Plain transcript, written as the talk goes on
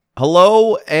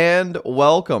Hello and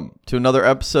welcome to another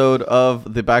episode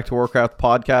of the Back to Warcraft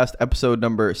podcast, episode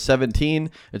number 17.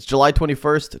 It's July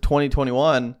 21st,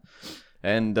 2021.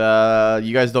 And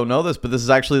you guys don't know this, but this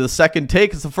is actually the second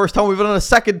take. It's the first time we've done a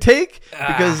second take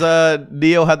because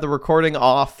Neo had the recording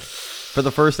off for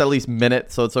the first at least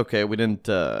minute, so it's okay. We didn't,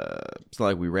 it's not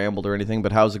like we rambled or anything,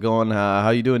 but how's it going? How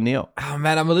you doing, Neo? Oh,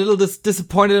 man, I'm a little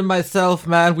disappointed in myself,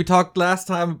 man. We talked last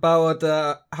time about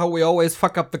how we always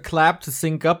fuck up the clap to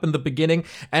sync up in the beginning,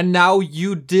 and now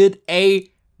you did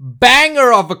a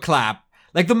banger of a clap.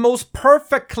 Like the most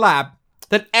perfect clap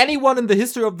that anyone in the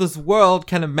history of this world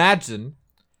can imagine.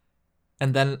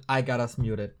 And then I got us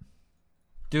muted.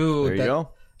 Dude, there you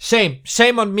go.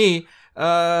 Shame on me.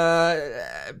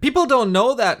 People don't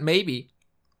know that, maybe,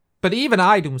 but even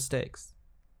I do mistakes.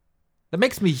 That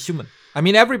makes me human. I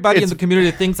mean, everybody in the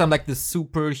community thinks I'm like this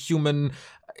superhuman,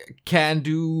 can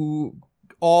do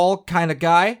all kind of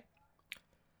guy.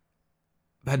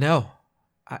 But no,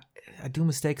 I do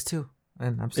mistakes too,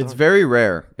 and I'm sorry. It's very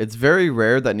rare. It's very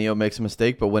rare that Neo makes a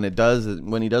mistake, but when he does it,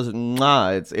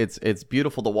 it's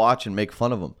beautiful to watch and make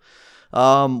fun of him.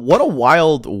 What a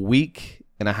wild week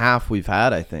and a half we've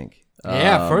had, I think.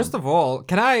 Yeah, first of all,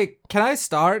 can I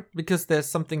start? Because there's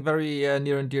something very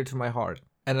near and dear to my heart.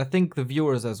 And I think the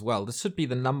viewers as well. This should be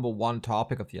the number one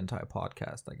topic of the entire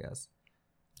podcast, I guess.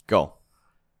 Go.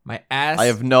 My ass. I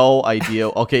have no idea.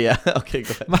 Okay, yeah. Okay,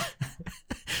 go ahead.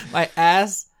 My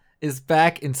ass is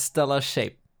back in stellar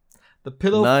shape. The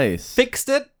pillow fixed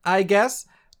it, I guess.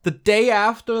 The day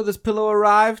after this pillow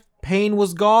arrived, pain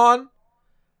was gone.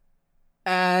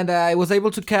 And I was able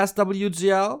to cast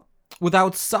WGL.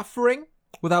 Without suffering,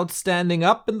 without standing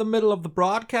up in the middle of the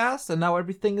broadcast, and now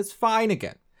everything is fine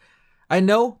again. I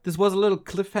know this was a little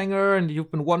cliffhanger, and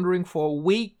you've been wondering for a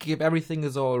week if everything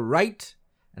is all right,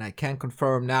 and I can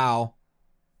confirm now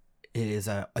it is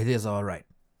all right.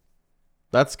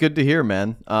 That's good to hear,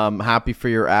 man. Happy for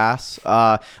your ass.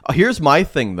 Here's my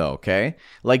thing, though, okay?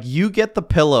 Like, you get the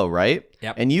pillow, right?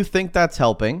 Yep. And you think that's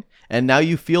helping, and now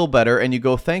you feel better, and you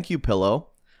go, thank you,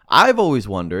 pillow. I've always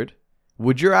wondered,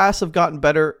 would your ass have gotten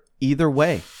better either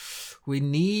way? We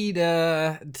need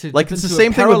to like it's the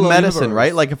same thing with medicine,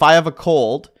 right? Like if I have a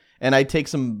cold and I take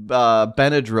some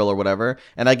Benadryl or whatever,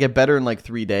 and I get better in like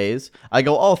 3 days, I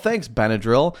go, "Oh, thanks,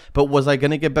 Benadryl." But was I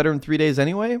gonna get better in 3 days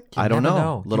anyway? I don't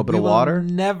know. A little bit of water.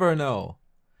 Never know.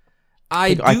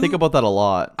 I think about that a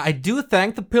lot. I do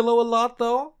thank the pillow a lot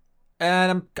though,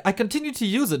 and I continue to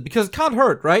use it because it can't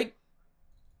hurt, right?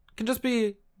 It can just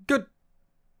be good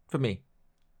for me.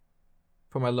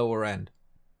 For my lower end.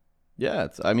 Yeah, you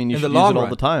should use it all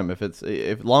the time.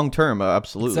 If long term,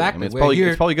 absolutely. Exactly. I mean,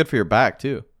 it's probably good for your back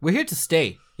too. We're here to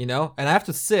stay, and I have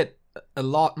to sit a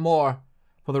lot more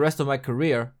for the rest of my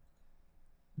career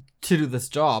to do this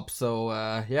job. So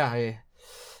I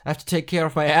have to take care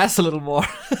of my ass a little more.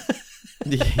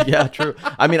 Yeah, true.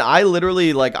 I mean, I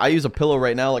literally I use a pillow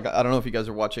right now. Like, I don't know if you guys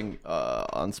are watching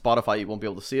on Spotify, you won't be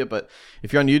able to see it, but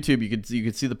if you're on YouTube, you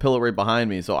could see the pillow right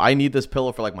behind me. So I need this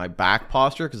pillow for like my back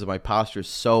posture because my posture is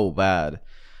so bad.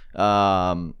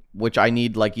 Which I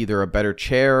need like either a better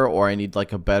chair or I need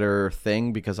like a better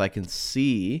thing because I can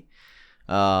see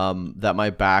that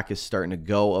my back is starting to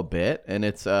go a bit, and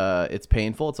it's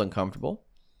painful, it's uncomfortable.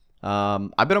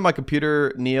 I've been on my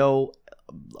computer, Neo,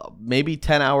 maybe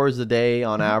 10 hours a day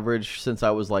on average since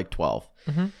I was like 12.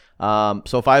 Mm-hmm.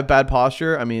 So if I have bad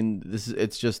posture, I mean,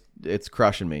 it's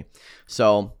crushing me.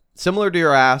 So similar to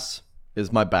your ass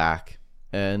is my back.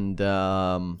 And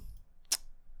I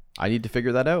need to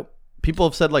figure that out. People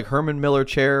have said like Herman Miller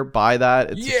chair, buy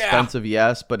that. It's expensive,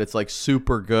 yes, but it's like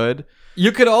super good.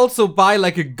 You could also buy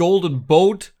like a golden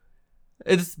boat.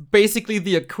 It's basically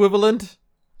the equivalent.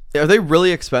 Are they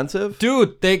really expensive?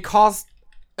 Dude, they cost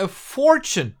a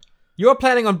fortune. You're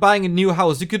planning on buying a new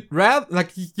house. You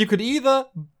could either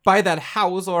buy that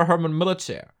house or a Herman Miller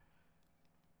chair.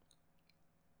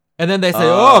 And then they say,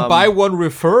 buy one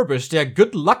refurbished. Yeah,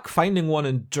 good luck finding one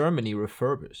in Germany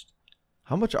refurbished.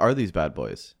 How much are these bad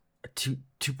boys?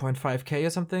 2.5K or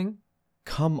something?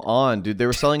 Come on, dude. They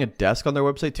were selling a desk on their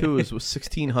website too. It was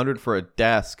 $1,600 for a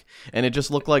desk, and it just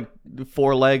looked like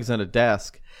 4 legs and a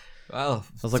desk. Well,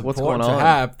 I was like, what's going on? To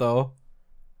have, though.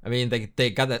 I mean,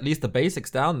 they got at least the basics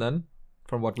down then,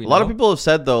 from what we know. A lot of people have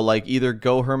said, though, like, either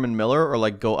go Herman Miller or,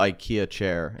 like, go IKEA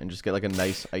chair and just get, like, a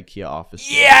nice IKEA office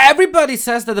chair. Yeah, everybody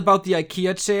says that about the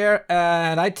IKEA chair,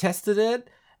 and I tested it,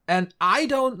 and I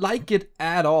don't like it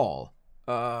at all.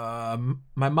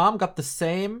 My mom got the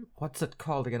same. What's it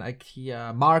called again?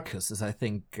 IKEA Marcus is, I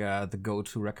think, the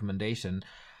go-to recommendation.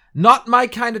 Not my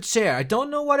kind of chair. I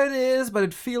don't know what it is, but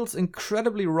it feels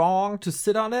incredibly wrong to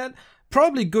sit on it.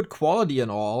 probably good quality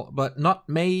and all, but not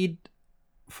made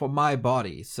for my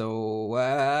body.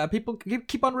 So people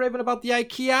keep on raving about the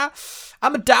IKEA.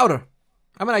 I'm a doubter.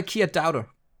 I'm an IKEA doubter.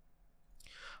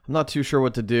 I'm not too sure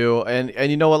what to do,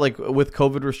 and you know what? Like with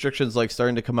COVID restrictions like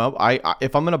starting to come up, I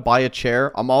if I'm gonna buy a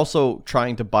chair, I'm also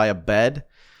trying to buy a bed.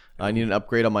 I need an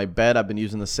upgrade on my bed. I've been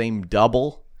using the same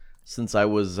double since I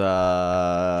was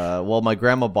my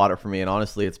grandma bought it for me, and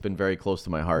honestly, it's been very close to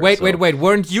my heart. Wait.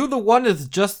 Weren't you the one that's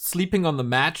just sleeping on the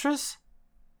mattress?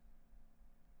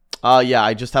 Yeah,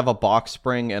 I just have a box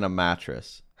spring and a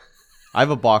mattress. I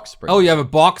have a box spring. Oh, you have a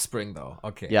box spring though.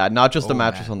 Okay. Yeah, not just a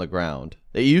mattress on the ground.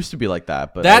 It used to be like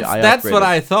that, but that's what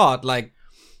I thought. Like,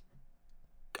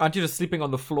 aren't you just sleeping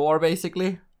on the floor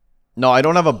basically? No, I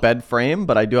don't have a bed frame,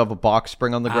 but I do have a box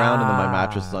spring on the ground, and then my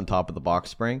mattress is on top of the box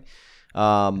spring.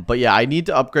 But yeah, I need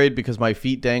to upgrade because my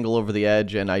feet dangle over the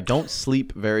edge, and I don't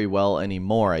sleep very well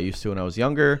anymore. I used to when I was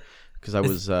younger because I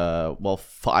was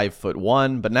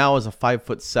 5'1", but now as a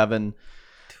 5'7",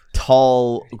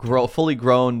 tall, fully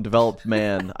grown, developed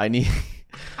man, I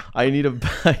need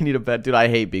a bed, dude. I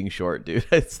hate being short, dude.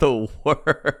 It's the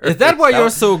worst. Is that why you're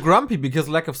so grumpy? Because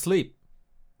lack of sleep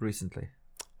recently?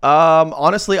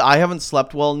 Honestly, I haven't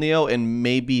slept well, Neo, in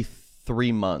maybe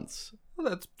 3 months.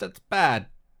 Well, that's bad.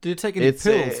 Do you take any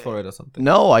pills for it or something?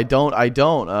 No, I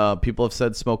don't. People have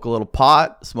said smoke a little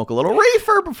pot, smoke a little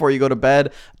reefer before you go to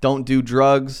bed. Don't do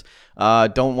drugs.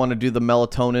 Don't want to do the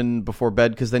melatonin before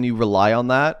bed because then you rely on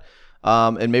that.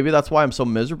 And maybe that's why I'm so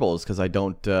miserable is because I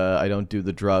don't do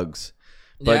the drugs.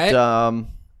 But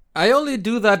I only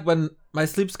do that when my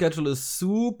sleep schedule is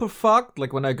super fucked.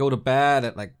 Like when I go to bed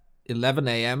at like 11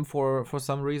 a.m. for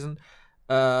some reason.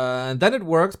 And then it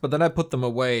works, but then I put them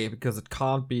away because it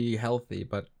can't be healthy.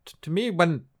 But to me,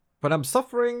 when I'm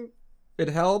suffering, it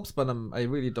helps, but I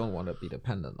really don't want to be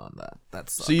dependent on that.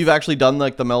 That's so you've actually done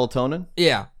like the melatonin?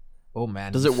 Yeah. Oh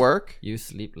man. Does it work? You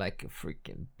sleep like a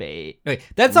freaking baby. Wait,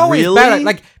 that's always bad.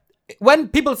 Like when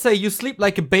people say you sleep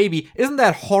like a baby, isn't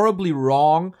that horribly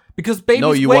wrong? Because babies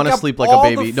no, you want to sleep like a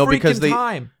baby. No, because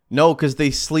time. No, because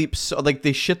they sleep so, like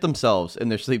they shit themselves in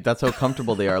their sleep. That's how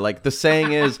comfortable they are. Like the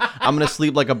saying is, "I'm gonna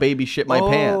sleep like a baby shit my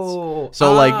pants."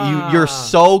 So like you're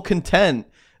so content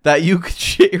that you could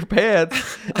shit your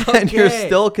pants and you're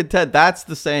still content. That's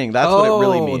the saying. That's what it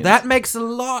really means. That makes a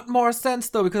lot more sense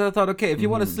though, because I thought, okay, if you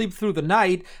want to sleep through the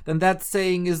night, then that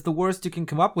saying is the worst you can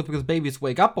come up with because babies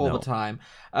wake up all the time.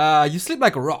 You sleep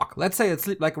like a rock. Let's say it's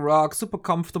sleep like a rock, super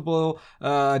comfortable.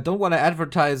 Don't want to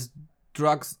advertise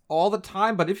drugs all the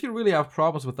time, but if you really have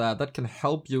problems with that can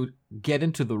help you get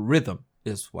into the rhythm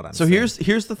is what I'm saying. So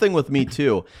here's the thing with me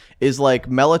too is like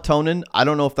melatonin, I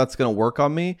don't know if that's gonna work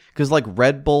on me because like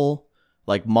Red Bull,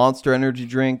 like Monster energy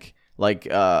drink, like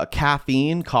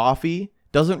caffeine, coffee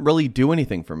doesn't really do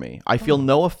anything for me. I feel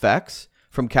no effects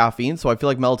from caffeine, so I feel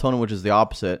like melatonin, which is the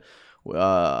opposite,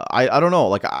 I don't know,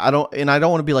 like I don't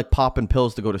want to be like popping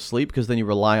pills to go to sleep because then you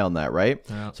rely on that, right?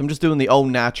 So I'm just doing the au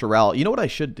naturel. You know what I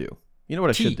should do?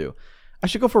 I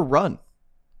should go for a run.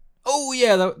 Oh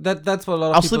yeah, that's what a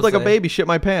lot of I'll people sleep like say. A baby, shit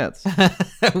my pants.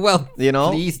 Well,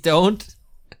 please don't.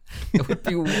 It would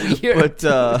be weird.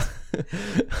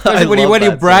 But when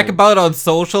you brag about it on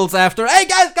socials after, hey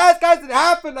guys, it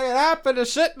happened. I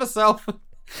shit myself.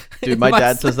 Dude, my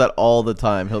dad says that all the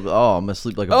time. He'll be, I'm gonna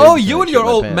sleep like a baby. Oh, you and your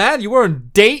old man, you were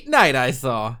on date night, I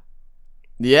saw.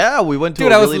 Yeah, we went to a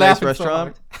really nice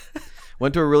restaurant.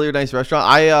 Went to a really nice restaurant.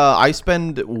 I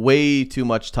spend way too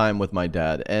much time with my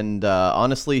dad, and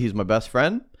honestly, he's my best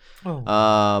friend.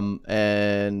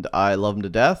 And I love him to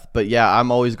death. But yeah, I'm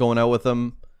always going out with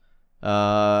him.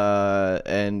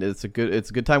 And it's a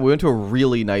good time. We went to a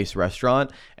really nice restaurant,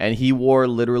 and he wore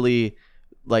literally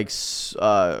like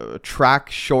track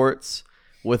shorts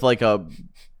with like a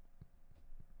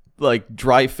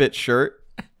dry fit shirt.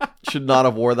 Should not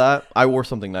have wore that. I wore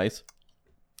something nice,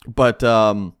 but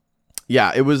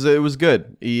yeah, it was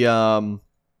good. He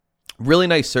really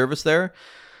nice service there,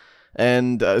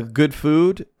 and good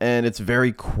food, and it's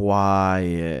very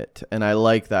quiet, and I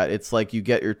like that. It's like you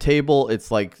get your table,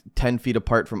 it's like 10 feet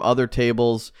apart from other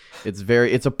tables. It's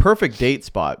a perfect date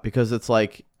spot because it's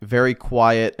like very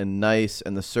quiet and nice,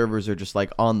 and the servers are just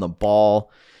like on the ball.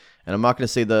 And I'm not going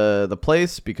to say the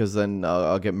place because then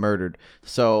I'll get murdered.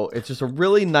 So it's just a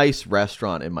really nice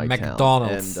restaurant in my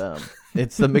McDonald's. town. And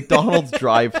it's the McDonald's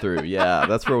drive-thru. Yeah,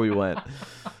 that's where we went.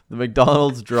 The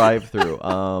McDonald's drive-thru.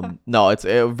 No, it's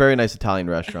a very nice Italian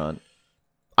restaurant.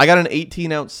 I got an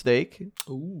 18-ounce steak.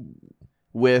 Ooh.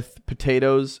 With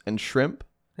potatoes and shrimp.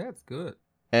 That's good.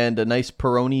 And a nice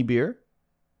Peroni beer.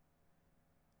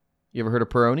 You ever heard of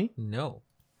Peroni? No.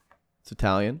 It's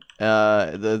Italian.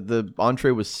 The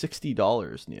entree was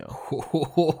 $60,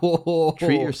 Neo.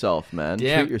 Treat yourself, man.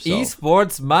 Damn, treat yourself.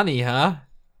 Esports money, huh?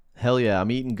 Hell yeah,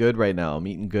 I'm eating good right now. I'm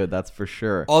eating good, that's for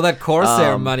sure. All that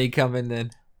Corsair money coming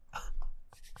in.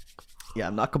 Yeah,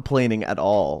 I'm not complaining at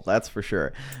all. That's for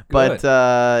sure. Good.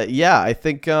 But yeah, I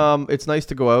think it's nice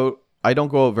to go out. I don't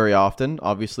go out very often,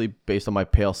 obviously, based on my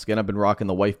pale skin. I've been rocking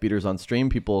the wife beaters on stream.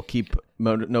 People keep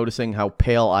noticing how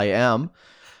pale I am.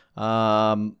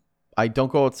 I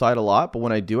don't go outside a lot, but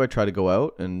when I do, I try to go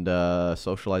out and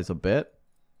socialize a bit.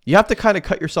 You have to kind of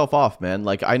cut yourself off, man.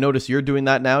 Like, I notice you're doing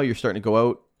that now. You're starting to go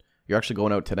out. You're actually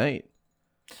going out tonight.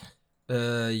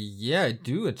 Yeah, I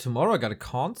do. Tomorrow I got a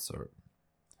concert.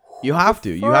 You have to.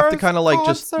 You have to kind of like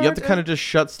just. You have to kind of just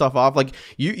shut stuff off. Like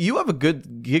you have a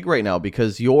good gig right now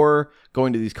because you're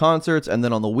going to these concerts, and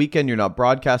then on the weekend you're not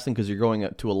broadcasting because you're going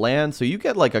to a LAN. So you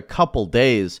get like a couple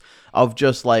days of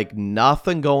just like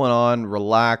nothing going on.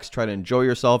 Relax. Try to enjoy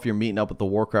yourself. You're meeting up with the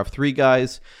Warcraft 3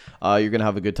 guys. You're gonna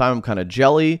have a good time. I'm kind of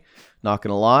jelly. Not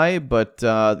gonna lie, but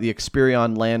the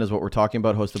Experion LAN is what we're talking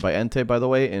about, hosted by Entei, by the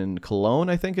way, in Cologne,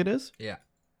 I think it is. Yeah.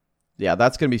 Yeah,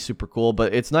 that's going to be super cool.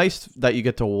 But it's nice that you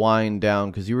get to wind down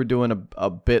because you were doing a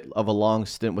bit of a long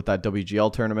stint with that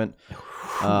WGL tournament.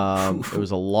 It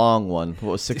was a long one.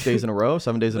 What was 6 days in a row?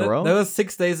 7 days in a row? That was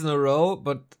 6 days in a row,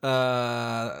 but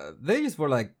these were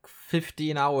like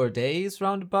 15-hour days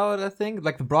roundabout, I think.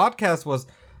 Like the broadcast was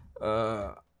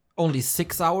only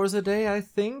 6 hours a day, I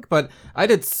think. But I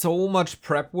did so much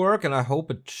prep work, and I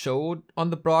hope it showed on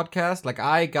the broadcast. Like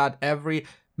I got every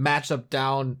matchup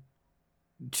down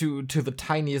to the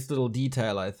tiniest little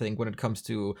detail, I think, when it comes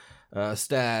to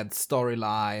stats,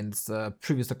 storylines,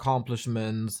 previous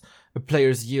accomplishments, a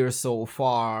player's year so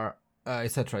far,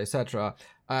 etc., etc.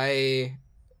 I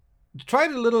tried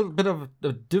a little bit of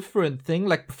a different thing.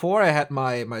 Like before, I had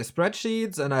my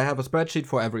spreadsheets, and I have a spreadsheet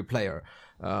for every player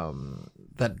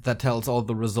that tells all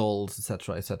the results,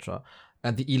 etc., etc.,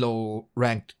 and the ELO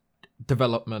ranked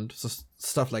development, so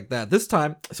stuff like that. This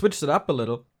time, I switched it up a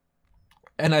little.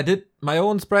 And I did my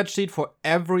own spreadsheet for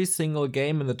every single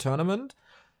game in the tournament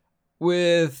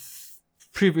with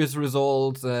previous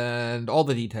results and all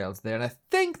the details there. And I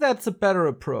think that's a better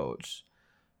approach.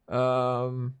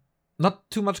 Not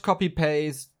too much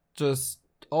copy-paste. Just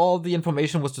all the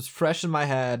information was just fresh in my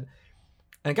head.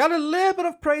 And got a little bit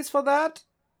of praise for that.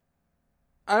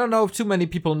 I don't know if too many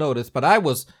people noticed, but I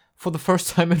was, for the first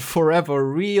time in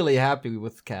forever, really happy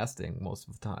with casting most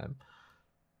of the time.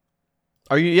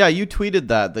 Are you? Yeah, you tweeted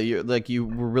that you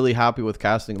were really happy with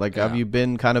casting. Like, yeah. Have you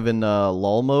been kind of in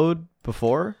lull mode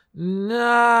before?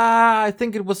 Nah, I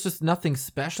think it was just nothing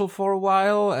special for a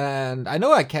while, and I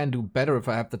know I can do better if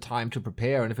I have the time to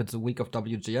prepare. And if it's a week of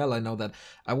WGL, I know that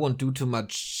I won't do too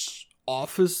much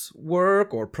office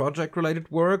work or project-related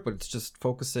work, but it's just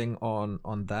focusing on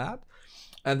that,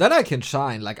 and then I can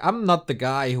shine. Like, I'm not the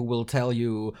guy who will tell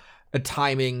you a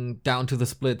timing down to the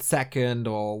split second,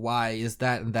 or why is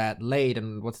that and that late,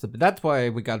 and that's why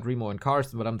we got Remo and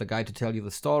Carsten, but I'm the guy to tell you the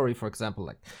story. For example,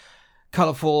 like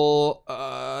Colorful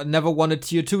never won a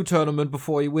tier 2 tournament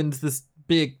before he wins this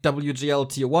big WGL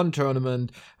tier 1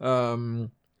 tournament. I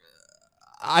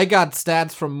got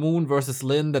stats from Moon versus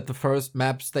Lin that the first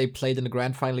maps they played in the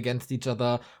grand final against each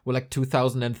other were like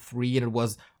 2003, and it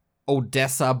was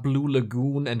Odessa, Blue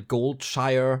Lagoon, and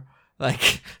Goldshire.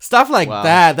 Like, stuff like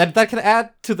that can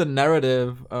add to the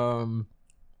narrative.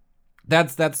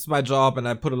 That's my job, and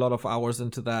I put a lot of hours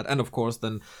into that. And of course,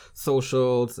 then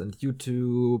socials and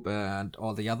YouTube and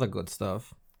all the other good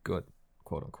stuff. Good,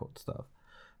 quote unquote stuff.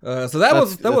 So that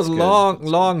was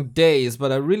long days,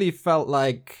 but I really felt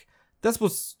like this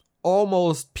was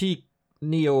almost peak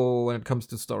Neo when it comes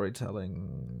to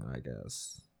storytelling, I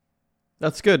guess.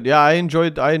 That's good. Yeah, I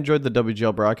enjoyed the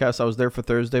WGL broadcast. I was there for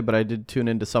Thursday, but I did tune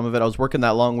into some of it. I was working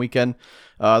that long weekend,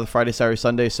 the Friday, Saturday,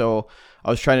 Sunday, so I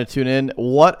was trying to tune in.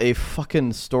 What a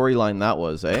fucking storyline that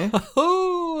was, eh?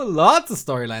 Lots of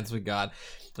storylines we got.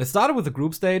 It started with the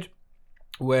group stage,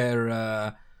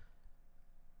 where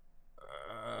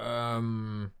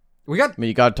we got. I mean,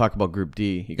 you got to talk about Group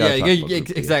D.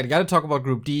 Exactly. Got to talk about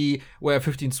Group D, where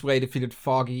 15 Sway defeated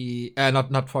Foggy,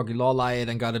 not Foggy Lawlight,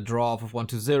 and got a draw off of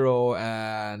 1-0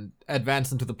 and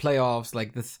advanced into the playoffs.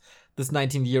 Like this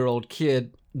 19-year-old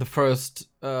kid, the first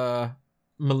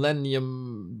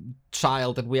millennium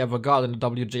child that we ever got in the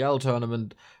WGL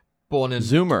tournament, born in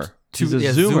Zoomer. He's a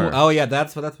Zoomer. Oh yeah,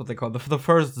 that's what they call it. The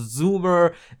first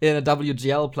Zoomer in a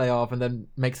WGL playoff, and then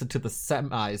makes it to the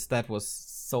semis. That was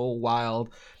so wild.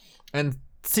 And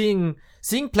seeing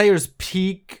players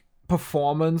peak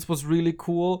performance was really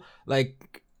cool.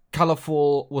 Like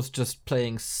Colorful was just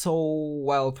playing so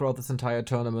well throughout this entire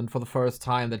tournament for the first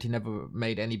time that he never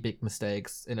made any big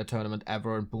mistakes in a tournament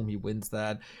ever, and boom, he wins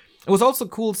that. It was also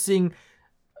cool seeing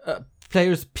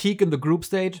players peak in the group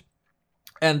stage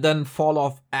and then fall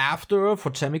off after,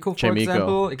 for Chemico, for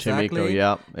example. Exactly. Chemico,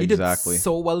 yeah, exactly. He did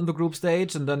so well in the group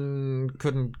stage and then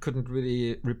couldn't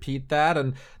really repeat that.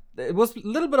 And it was a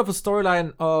little bit of a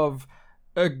storyline of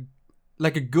a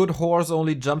good horse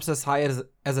only jumps as high as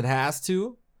it has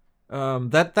to.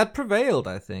 That prevailed,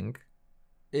 I think,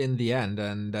 in the end.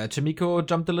 And Chemico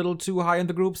jumped a little too high in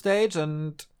the group stage,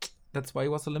 and that's why he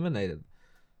was eliminated.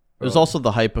 There's also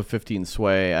the hype of 15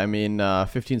 Sway. I mean,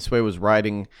 15 Sway was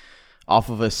riding off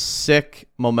of a sick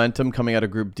momentum coming out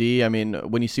of Group D. I mean,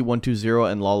 when you see 1-2-0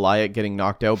 and Lalayat getting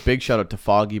knocked out, big shout out to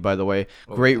Foggy, by the way.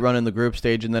 Great run in the group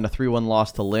stage, and then a 3-1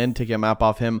 loss to Lin, taking a map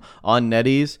off him on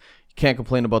netties. Can't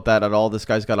complain about that at all. This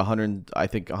guy's got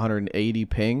 180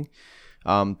 ping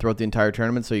throughout the entire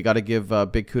tournament, so you got to give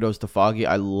big kudos to Foggy.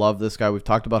 I love this guy. We've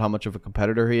talked about how much of a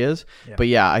competitor he is. Yeah. But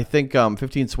yeah, I think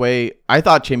 15 Sway, I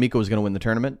thought Chemico was going to win the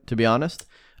tournament, to be honest.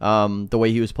 The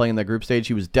way he was playing in that group stage,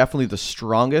 he was definitely the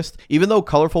strongest. Even though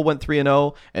Colorful went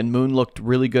 3-0 and Moon looked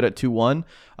really good at 2-1,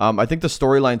 I think the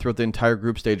storyline throughout the entire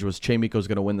group stage was Chemico's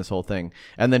going to win this whole thing.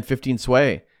 And then 15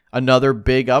 Sway, another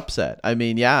big upset. I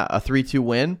mean, yeah, a 3-2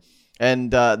 win.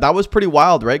 And that was pretty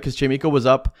wild, right? Because Chemico was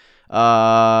up 15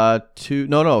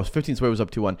 Sway was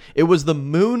up 2-1. It was the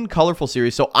Moon Colorful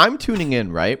series. So I'm tuning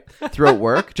in, right, throughout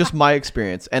work, just my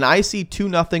experience, and I see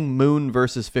 2-0 Moon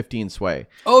versus 15 Sway.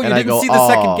 Oh, you didn't see the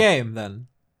second game then?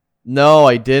 No,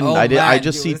 I didn't. Oh, I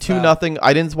just see 2-0.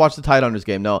 I didn't watch the Tidehunters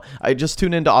game. No, I just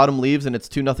tune into Autumn Leaves and it's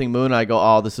 2-0 Moon. And I go,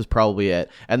 oh, this is probably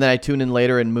it. And then I tune in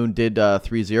later and Moon did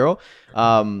 3-0.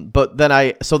 But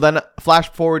then flash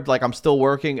forward, like I'm still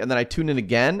working, and then I tune in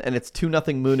again and it's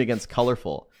 2-0 Moon against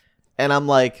Colorful. And I'm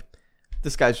like,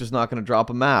 this guy's just not going to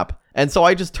drop a map. And so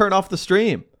I just turn off the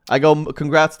stream. I go,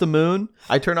 congrats to Moon.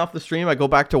 I turn off the stream. I go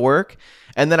back to work.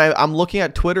 And then I'm looking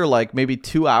at Twitter like maybe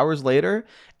 2 hours later,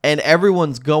 and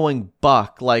everyone's going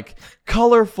buck, like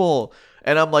Colorful.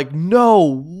 And I'm like,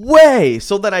 no way.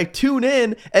 So then I tune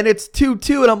in and it's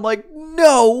 2-2. And I'm like,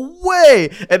 no way.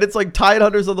 And it's like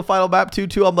Tidehunters on the final map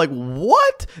 2-2. I'm like,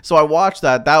 what? So I watched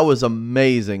that. That was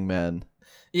amazing, man.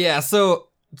 Yeah, so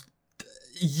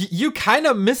you kind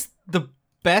of missed the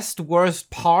worst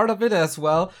part of it as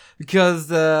well, because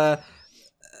the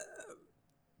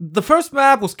first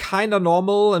map was kind of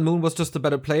normal and Moon was just a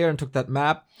better player and took that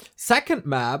map. Second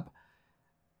map,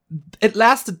 it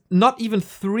lasted not even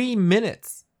 3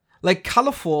 minutes. Like,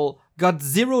 Colorful got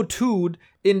 0-2'd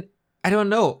in, I don't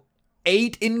know,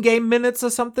 8 in-game minutes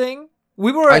or something.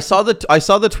 I saw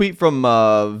the tweet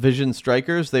from Vision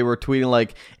Strikers. They were tweeting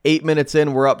like 8 minutes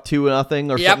in, we're up 2-0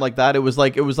 or something like that. It was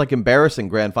like embarrassing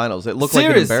grand finals. It looked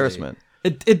Seriously. Like an embarrassment.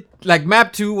 It like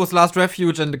map 2 was Last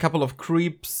Refuge and a couple of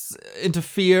creeps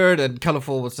interfered and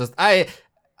Colorful was just it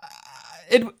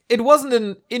wasn't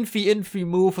an Infi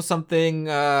move or something.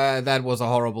 That was a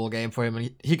horrible game for him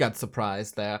and he got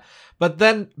surprised there. But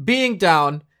then being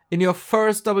down in your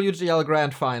first WGL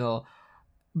grand final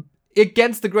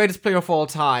against the greatest player of all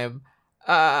time,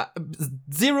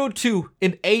 0-2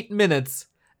 in 8 minutes,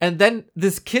 and then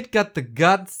this kid got the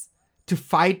guts to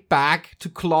fight back, to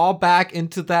claw back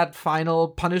into that final,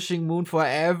 punishing Moon for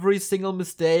every single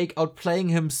mistake, outplaying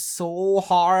him so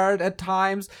hard at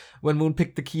times when Moon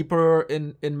picked the keeper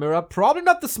in mirror. Probably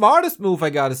not the smartest move, I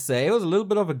gotta say. It was a little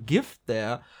bit of a gift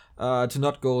there to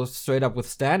not go straight up with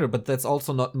standard, but that's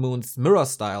also not Moon's mirror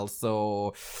style,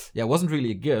 so yeah, it wasn't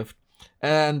really a gift.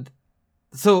 And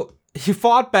so he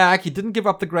fought back. He didn't give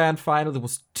up the grand final. It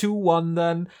was 2-1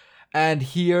 then. And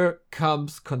here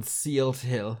comes Concealed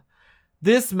Hill.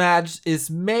 This match is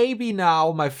maybe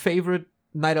now my favorite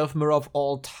Night Elf mirror of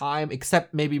all time,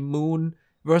 except maybe Moon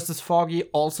versus Foggy,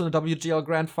 also in the WGL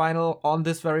grand final on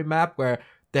this very map where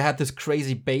they had this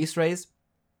crazy base race.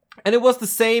 And it was the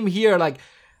same here, like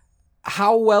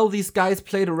how well these guys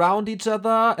played around each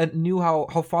other and knew how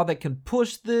far they can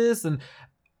push this and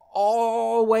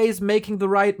always making the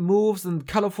right moves, and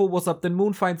Colorful was up, then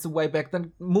Moon finds a way back,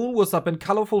 then Moon was up and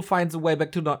Colorful finds a way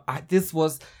back to not. This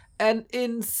was an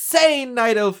insane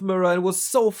Night Elf mirror. It was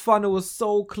so fun, it was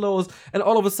so close, and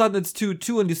all of a sudden it's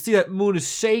 2-2 and you see that Moon is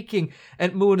shaking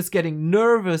and Moon is getting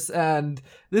nervous, and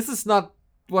this is not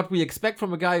what we expect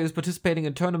from a guy who's participating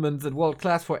in tournaments at world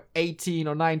class for 18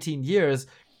 or 19 years.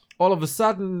 All of a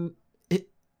sudden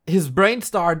his brain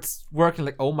starts working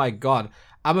like, oh my god,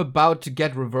 I'm about to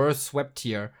get reverse swept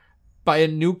here by a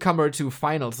newcomer to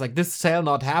finals. Like, this shall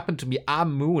not happen to me.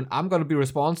 I'm Moon. I'm going to be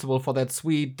responsible for that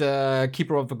sweet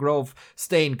Keeper of the Grove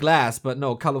stained glass. But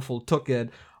no, Colorful took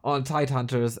it on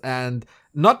Tidehunters and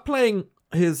not playing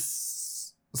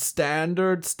his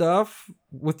standard stuff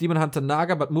with Demon Hunter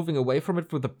Naga, but moving away from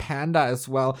it with the Panda as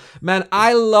well. Man,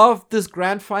 I love this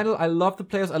grand final. I love the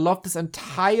players. I love this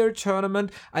entire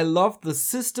tournament. I love the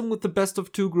system with the best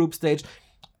of 2 group stage.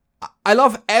 I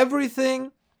love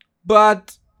everything,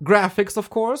 but graphics, of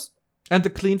course. And the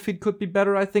clean feed could be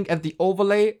better, I think. And the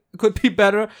overlay could be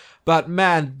better. But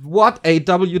man, what a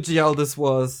WGL this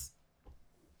was.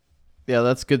 Yeah,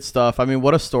 that's good stuff. I mean,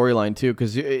 what a storyline, too,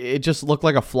 because it just looked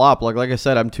like a flop. Like I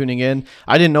said, I'm tuning in.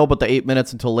 I didn't know about the 8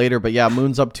 minutes until later. But yeah,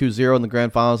 Moon's up 2-0 in the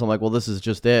grand finals. I'm like, well, this is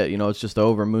just it. It's just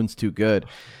over. Moon's too good.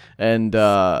 And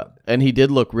he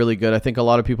did look really good. I think a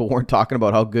lot of people weren't talking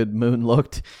about how good Moon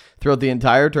looked throughout the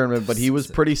entire tournament, but he was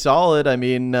pretty solid. I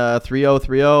mean, 3-0,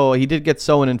 3-0. He did get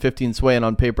Soen in 15 sway, and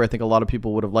on paper, I think a lot of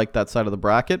people would have liked that side of the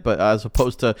bracket, but as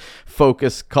opposed to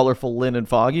Focus, Colorful, Lin, and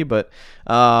Foggy. But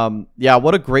yeah,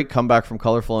 what a great comeback from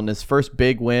Colorful in his first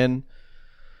big win.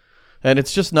 And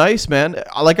it's just nice, man.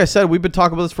 Like I said, we've been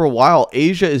talking about this for a while.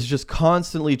 Asia is just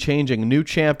constantly changing. New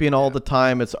champion all the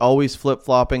time. It's always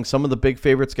flip-flopping. Some of the big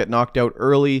favorites get knocked out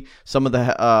early. Some of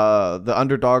the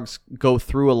underdogs go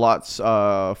through a lot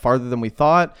farther than we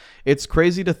thought. It's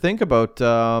crazy to think about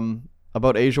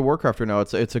Asia Warcraft right now.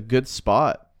 It's a good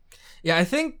spot. Yeah, I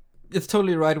think it's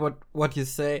totally right what you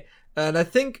say. And I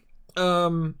think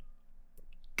going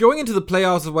into the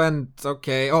playoffs went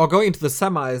okay. Or going into the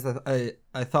semis,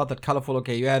 I thought that Colorful,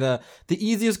 okay, you had the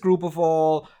easiest group of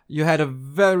all. You had a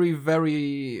very,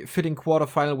 very fitting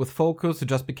quarterfinal with Focus, who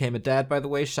just became a dad, by the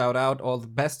way. Shout out, all the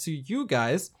best to you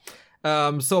guys.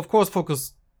 So, of course,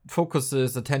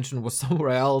 Focus's attention was somewhere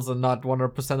else and not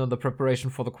 100% on the preparation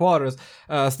for the quarters.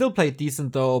 Still played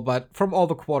decent, though, but from all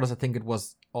the quarters, I think it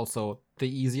was also the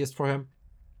easiest for him.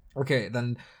 Okay,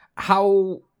 then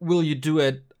how will you do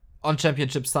it on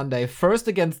Championship Sunday? First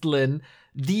against Lin,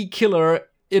 the killer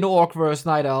in Orc vs.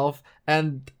 Night Elf,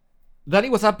 and then he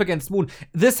was up against Moon.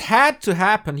 This had to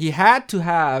happen. He had to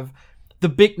have the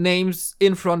big names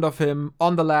in front of him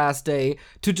on the last day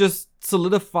to just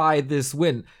solidify this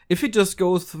win. If he just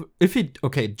goes through,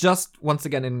 just once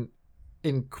again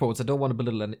in quotes, I don't want to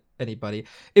belittle anybody.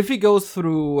 If he goes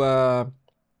through,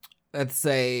 let's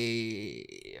say,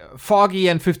 Foggy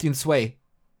and 15 Sway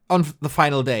on the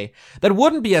final day, that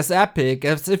wouldn't be as epic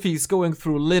as if he's going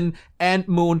through Lin and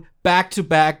Moon back to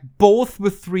back, both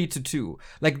with 3-2.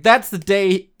 Like, that's the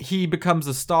day he becomes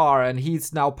a star, and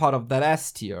he's now part of that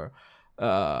S tier.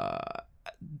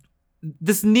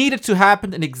 This needed to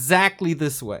happen in exactly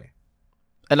this way.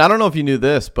 And I don't know if you knew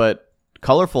this, but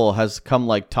Colorful has come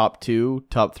like top 2,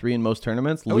 top 3 in most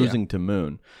tournaments, losing to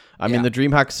Moon. I mean, the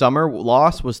DreamHack Summer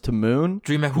loss was to Moon.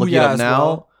 DreamHack Huya as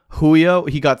well. Huya,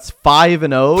 he got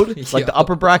 5-0'd, like the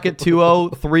upper bracket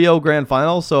 2-0, 3-0 grand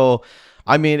final. So,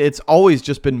 I mean, it's always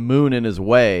just been Moon in his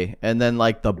way. And then,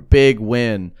 like, the big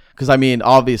win. Because, I mean,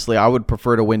 obviously, I would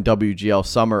prefer to win WGL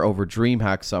Summer over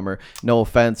DreamHack Summer. No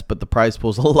offense, but the prize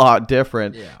pool's a lot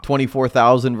different. Yeah.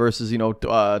 24,000 versus,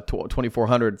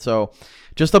 2,400. So,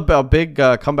 just a big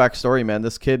comeback story, man.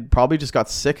 This kid probably just got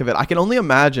sick of it. I can only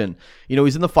imagine.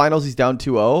 He's in the finals. He's down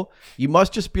 2-0. You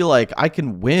must just be like, I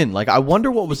can win. Like, I wonder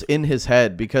what was in his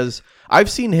head, because I've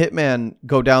seen Hitman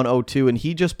go down 0-2, and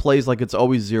he just plays like it's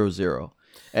always 0-0.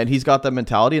 And he's got that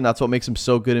mentality, and that's what makes him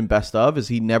so good in best of, is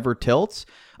he never tilts.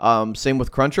 Same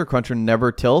with Cruncher. Cruncher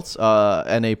never tilts.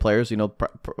 NA players,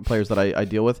 players that I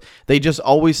deal with, they just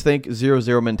always think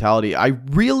 0-0 mentality. I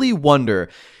really wonder.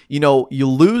 You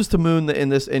lose to Moon in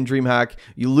DreamHack.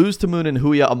 You lose to Moon in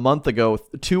Huya a month ago,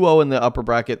 2-0 in the upper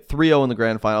bracket, 3-0 in the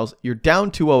grand finals. You're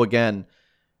down 2-0 again.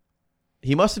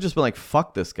 He must have just been like,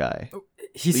 fuck this guy.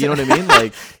 You know what I mean?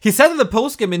 Like, he said in the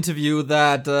post-game interview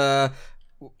that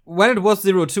when it was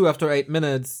 0-2 after 8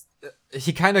 minutes,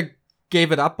 he kind of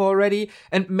gave it up already.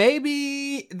 And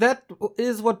maybe that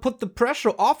is what put the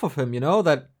pressure off of him,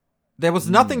 that there was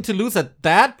nothing to lose at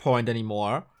that point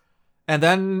anymore. And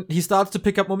then he starts to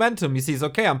pick up momentum. He sees,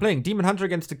 okay, I'm playing Demon Hunter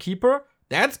against the Keeper.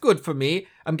 That's good for me.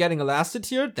 I'm getting a Lasted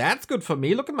here. That's good for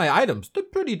me. Look at my items. They're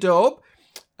pretty dope.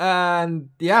 And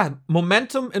yeah,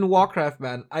 momentum in Warcraft,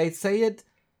 man. I say it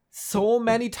so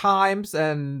many times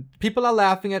and people are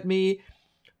laughing at me,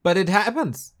 but it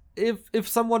happens. If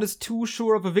someone is too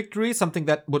sure of a victory, something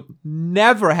that would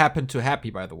never happen to Happy,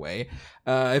 by the way.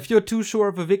 If you're too sure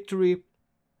of a victory,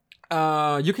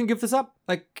 you can give this up.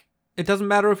 Like, it doesn't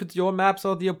matter if it's your maps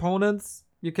or the opponents.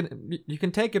 You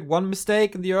can take it. One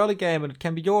mistake in the early game and it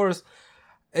can be yours.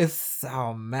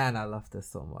 Oh man, I love this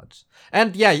so much.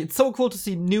 And yeah, it's so cool to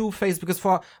see new face, because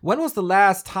when was the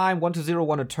last time 1-0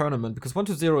 won a tournament? Because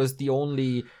 1-0 is the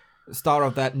only start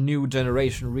of that new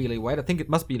generation, really, right? I think it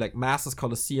must be like Masters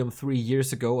Coliseum 3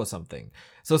 years ago or something.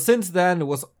 So since then, it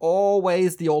was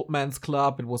always the old man's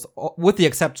club. It was, with the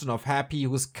exception of Happy, who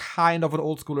was kind of an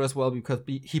old schooler as well because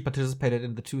he participated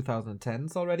in the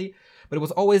 2010s already. But it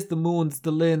was always the Moons,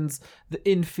 the Lins, the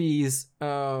Infies,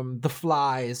 the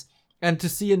Flies. And to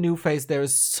see a new face there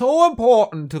is so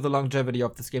important to the longevity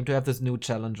of this game, to have this new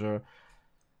challenger.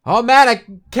 Oh man, I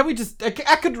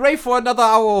could rave for another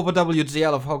hour over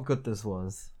WGL of how good this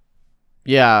was.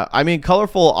 Yeah, I mean,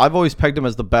 Colorful, I've always pegged him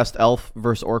as the best Elf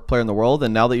versus Orc player in the world,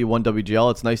 and now that you won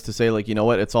WGL, it's nice to say, like, you know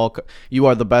what, you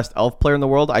are the best Elf player in the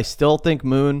world. I still think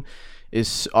Moon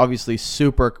is obviously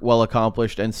super well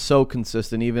accomplished and so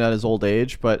consistent even at his old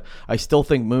age, but I still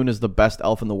think Moon is the best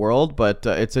Elf in the world. But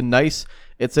it's a nice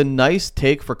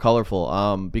take for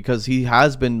Colorful, because he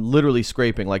has been literally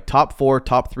scraping like top 4,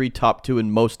 top 3, top 2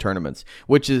 in most tournaments,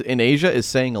 which is in Asia is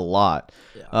saying a lot.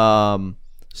 Yeah.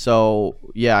 So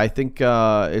yeah, I think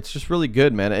it's just really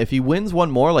good, man. If he wins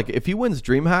one more, like if he wins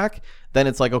DreamHack, then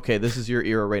it's like, okay, this is your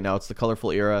era right now. It's the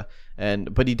Colorful era,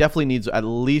 but he definitely needs at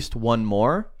least one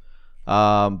more.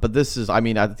 But this is, I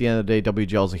mean, at the end of the day,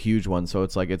 WGL is a huge one, so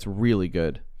it's like it's really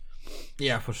good.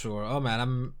 Yeah, for sure. Oh man,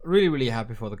 I'm really, really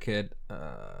happy for the kid.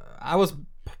 I was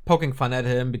poking fun at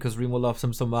him because Remo loves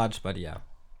him so much, but yeah,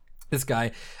 this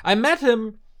guy. I met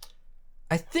him,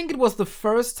 I think it was the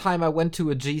first time I went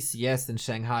to a GCS in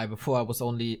Shanghai before I was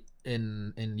only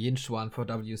in Yinchuan for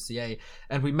WCA.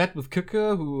 And we met with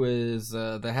Kuke, who is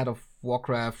the head of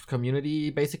Warcraft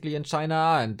community basically in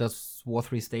China and does War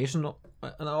 3 Station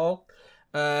and all.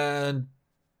 And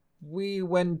we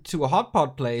went to a hot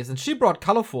pot place and she brought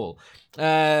Colorful.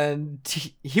 And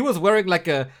he was wearing like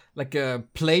a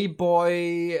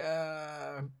Playboy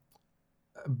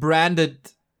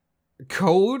branded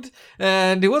coat,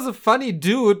 and he was a funny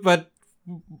dude, but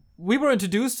we were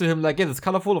introduced to him like, yeah, it's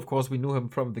Colorful. Of course, we knew him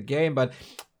from the game, but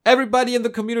everybody in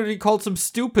the community calls him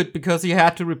stupid because he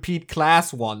had to repeat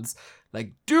class once.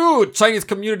 Like, dude, Chinese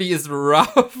community is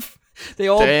rough. They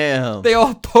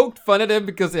all poked fun at him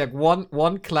because like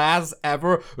one class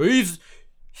ever. He's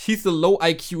the low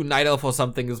IQ night elf or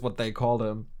something is what they called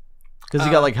him. Because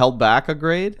he got like held back a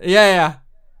grade? Yeah.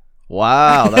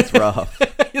 Wow, that's rough.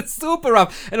 It's super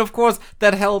rough. And of course,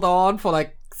 that held on for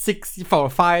like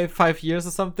 5 years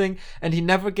or something. And he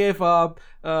never gave up.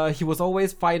 He was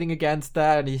always fighting against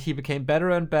that. And he became better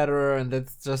and better. And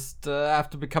that's just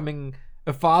after becoming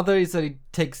a father, he said he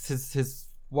takes his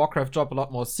Warcraft job a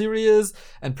lot more serious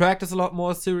and practice a lot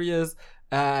more serious.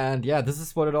 And yeah, this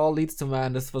is what it all leads to,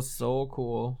 man. This was so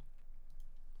cool.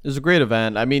 It was a great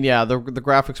event. I mean, yeah, the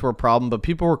graphics were a problem, but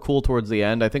people were cool towards the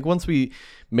end. I think once we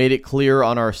made it clear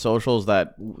on our socials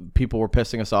that people were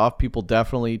pissing us off, people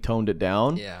definitely toned it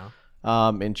down. Yeah.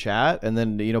 In chat, and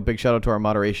then big shout out to our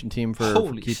moderation team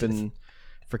for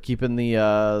keeping the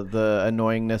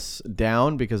annoyingness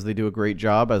down, because they do a great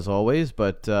job as always.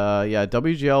 But yeah,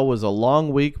 WGL was a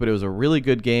long week, but it was a really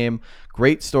good game.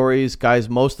 Great stories, guys.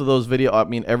 Most of those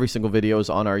every single video is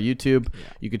on our YouTube.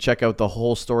 Yeah. You could check out the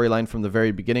whole storyline from the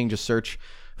very beginning. Just search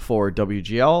for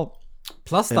WGL.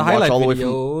 Plus the highlight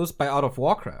videos by Out of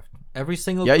Warcraft. Every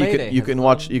single you can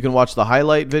watch the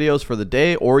highlight videos for the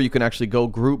day, or you can actually go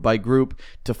group by group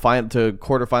to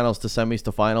quarterfinals to semis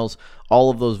to finals. All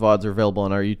of those VODs are available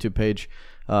on our YouTube page.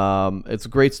 It's a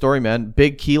great story, man.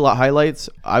 Big key highlights,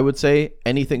 I would say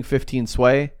anything 15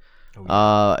 sway. Oh,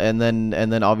 yeah. And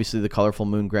then obviously the Colorful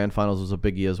Moon Grand Finals was a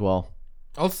biggie as well.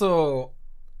 Also,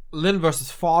 Lin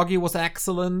versus Foggy was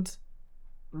excellent.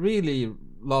 Really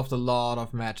loved a lot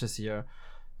of matches here.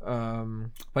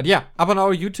 But yeah, up on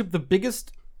our YouTube, the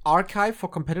biggest archive for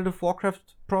competitive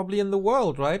Warcraft probably in the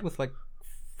world, right? With like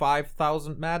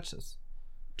 5,000 matches.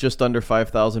 Just under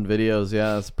 5,000 videos.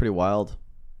 Yeah, that's pretty wild.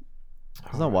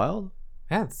 Isn't that wild?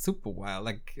 Yeah, it's super wild.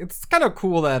 Like, it's kind of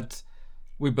cool that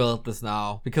we built this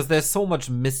now, because there's so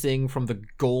much missing from the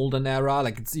golden era.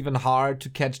 Like, it's even hard to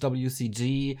catch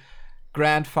WCG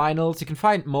Grand Finals. You can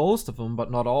find most of them, but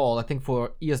not all. I think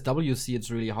for ESWC it's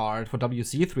really hard. For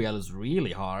WC3L it's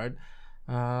really hard.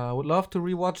 Would love to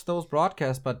rewatch those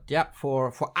broadcasts, but yeah,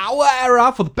 for our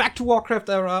era, for the Back to Warcraft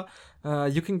era,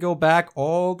 you can go back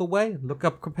all the way. Look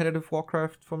up competitive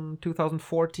Warcraft from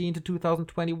 2014 to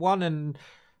 2021 and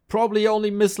probably only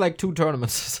miss like 2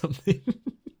 tournaments or something.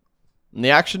 And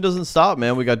the action doesn't stop,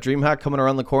 man. We got DreamHack coming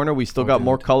around the corner. We still got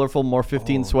more Colorful, more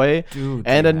 15 sway,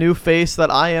 and a new face that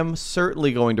I am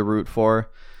certainly going to root for.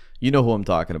 You know who I'm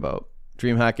talking about.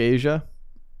 DreamHack Asia.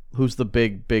 Who's the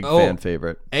big fan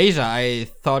favorite? Asia. I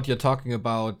thought you're talking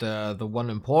about the one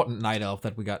important Night Elf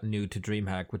that we got new to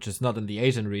DreamHack, which is not in the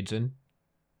Asian region.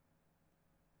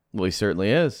 Well, he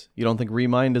certainly is. You don't think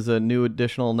Remind is a new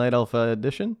additional Night Elf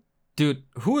addition? Dude,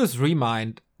 who is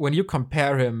Remind when you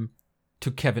compare him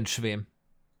to Kevin Schwem?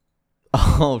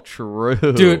 Oh, true.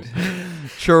 Dude.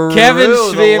 True. Kevin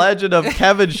Schwem. The legend of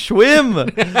Kevin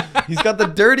Schwem. He's got the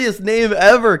dirtiest name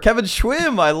ever. Kevin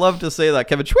Schwem. I love to say that.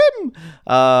 Kevin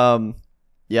Schwem.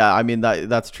 Yeah, I mean,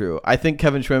 that's true. I think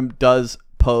Kevin Schwem does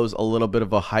pose a little bit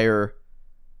of a higher,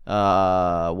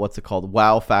 what's it called?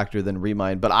 Wow factor than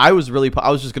Remind. But I was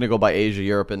just going to go by Asia,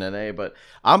 Europe, and NA. But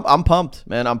I'm pumped,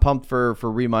 man. I'm pumped for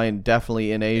Remind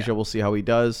definitely in Asia. Yeah. We'll see how he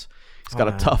does. He's got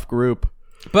a tough group.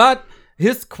 But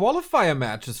his qualifier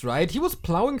matches, right? He was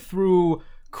plowing through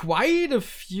quite a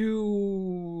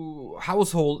few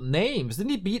household names.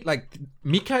 Didn't he beat like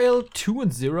Mikael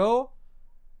 2-0?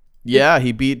 Yeah,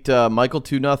 he beat Michael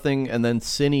 2-0 and then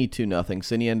Cine 2-0.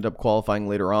 Cine ended up qualifying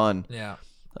later on. Yeah.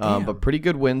 But pretty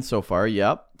good win so far.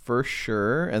 Yep, for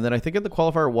sure. And then I think at the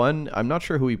qualifier 1, I'm not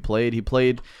sure who he played. He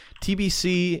played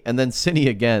TBC and then Cine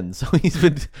again. So he's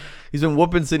been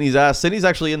whooping Cine's ass. Cine's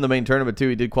actually in the main tournament too.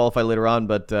 He did qualify later on,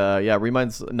 but yeah,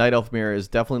 Remind's Night Elf mirror is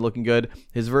definitely looking good.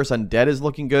 His verse Undead is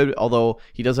looking good, although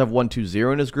he does have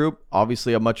 1-2-0 in his group.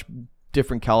 Obviously a much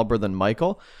different caliber than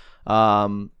Michael.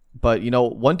 But,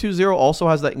 1-2-0 also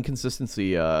has that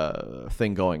inconsistency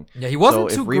thing going. Yeah, he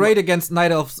wasn't too great against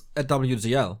Night Elves at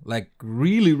WGL. Like,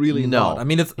 really, really not. I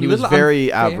mean, he was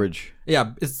very average.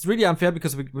 Yeah, it's really unfair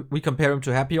because we compare him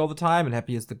to Happy all the time, and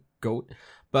Happy is the GOAT.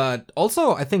 But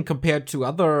also, I think compared to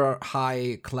other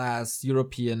high-class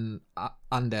European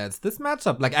undeads, this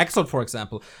matchup, like Exlord, for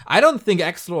example, I don't think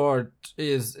Exlord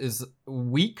is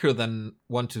weaker than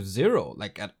 1-2-0,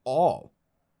 like, at all.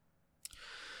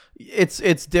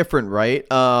 It's different, right?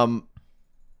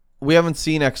 We haven't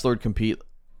seen Exlord compete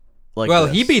like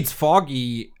this. He beats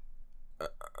Foggy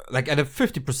like at a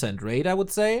 50% rate, I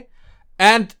would say.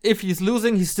 And if he's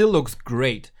losing, he still looks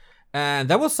great. And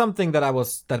that was something that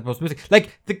was missing.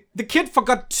 Like the kid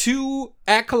forgot 2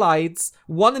 acolytes,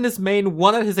 one in his main,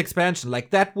 one at his expansion. Like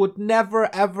that would never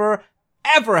ever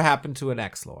happen to an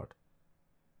Exlord.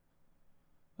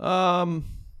 Exlord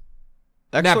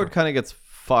kind of gets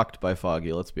fucked by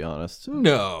Foggy, let's be honest.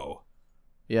 No.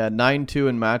 Yeah, 9-2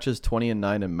 in matches,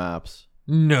 20-9 in maps.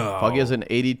 No. Foggy has an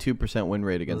 82% win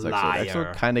rate against Exlord.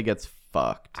 Exlord kind of gets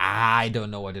fucked. I don't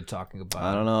know what you're talking about.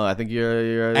 I don't know. I think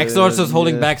you're Exlord's just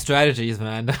holding back strategies,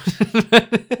 man.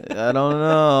 I don't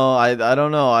know. I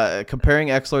don't know. Comparing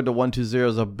Exlord to 1-2-0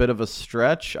 is a bit of a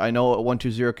stretch. I know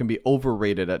 1-2-0 can be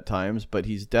overrated at times, but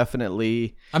he's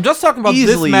definitely I'm just talking about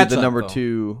easily this matchup, the number though.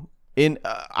 2.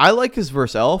 I like his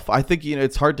verse Elf. I think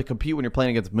it's hard to compete when you're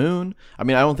playing against Moon. I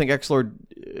mean, I don't think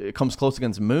Exlord comes close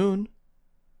against Moon.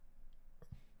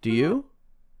 Do you?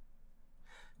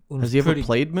 Has he ever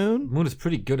played Moon? Moon is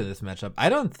pretty good at this matchup. I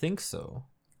don't think so.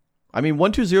 I mean,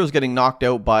 1-2-0 is getting knocked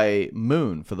out by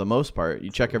Moon for the most part.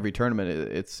 You check every tournament,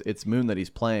 it's Moon that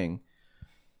he's playing.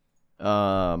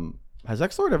 Has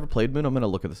Exlord ever played Moon? I'm going to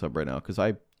look at this up right now because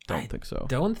I don't think so.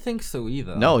 Don't think so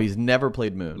either. No, he's never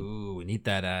played Moon. Ooh, we need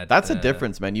that. That's a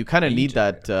difference, man. You kind of need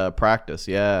that practice,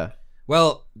 yeah.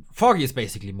 Well, Foggy is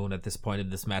basically Moon at this point in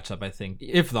this matchup, I think,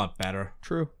 if not better.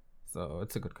 True. So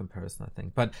it's a good comparison, I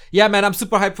think. But yeah, man, I'm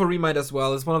super hyped for Remind as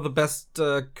well. It's one of the best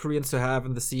Koreans to have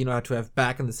in the scene, or to have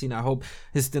back in the scene. I hope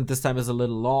his stint this time is a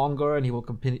little longer, and he will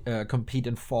compete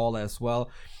in fall as well.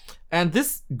 And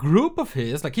this group of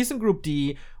his, like he's in Group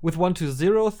D with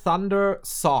 1-2-0, Thunder,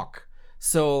 Sock.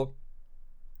 So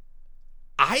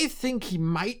I think he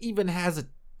might even have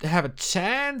a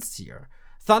chance here.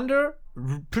 Thunder,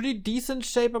 pretty decent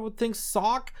shape, I would think.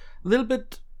 Sock, a little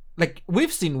bit, like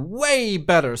we've seen way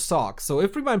better Sock. So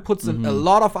if Remind puts in a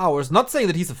lot of hours, not saying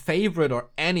that he's a favorite or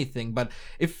anything, but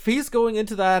if he's going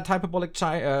into that hyperbolic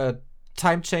time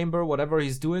chamber, whatever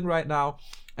he's doing right now,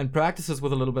 and practices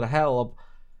with a little bit of help,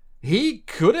 he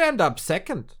could end up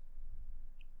second.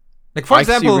 Like for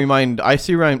example, I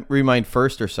see Remind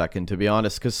first or second, to be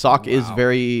honest, because Sock is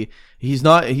he's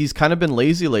kind of been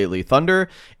lazy lately. Thunder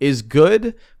is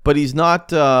good, but he's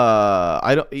not.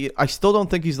 I still don't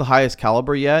think he's the highest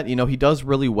caliber yet. He does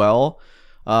really well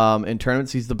in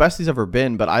tournaments. He's the best he's ever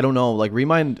been, but I don't know. Like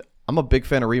Remind, I'm a big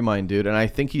fan of Remind, dude, and I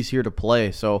think he's here to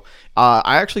play. So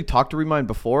I actually talked to Remind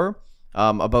before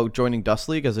about joining Dust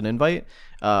League as an invite.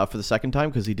 For the second time,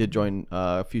 because he did join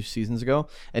a few seasons ago,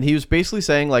 and he was basically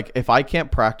saying, like, if I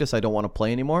can't practice, I don't want to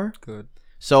play anymore. Good.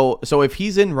 So if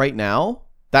he's in right now,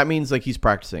 that means like he's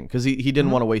practicing because he didn't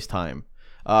want to waste time.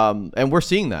 And we're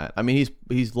seeing that. I mean,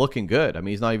 he's looking good. I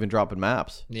mean, he's not even dropping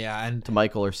maps. Yeah, and to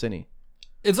Michael or Cine.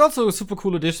 It's also a super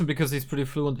cool addition because he's pretty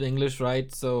fluent in English,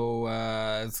 right? So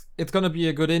it's gonna be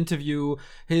a good interview.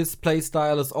 His play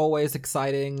style is always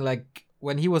exciting. Like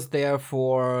when he was there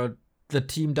for the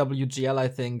Team WGL, I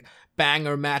think,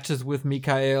 banger matches with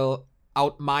Mikael,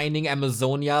 outmining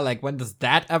Amazonia. Like, when does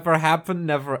that ever happen?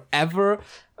 Never, ever.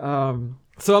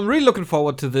 So I'm really looking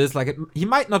forward to this. Like, he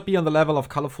might not be on the level of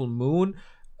Colorful Moon,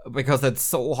 because that's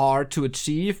so hard to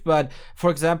achieve. But,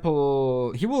 for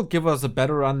example, he will give us a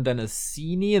better run than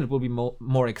Assini, and it will be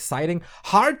more exciting.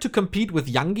 Hard to compete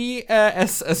with Youngie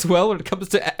as well when it comes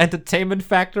to entertainment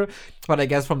factor. But I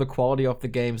guess from the quality of the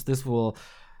games, this will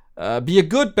be a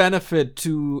good benefit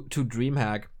to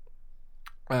DreamHack.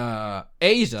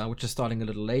 Asia, which is starting a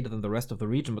little later than the rest of the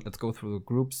region, but let's go through the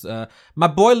groups. My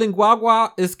boy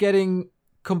Linguagua is getting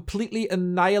completely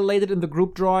annihilated in the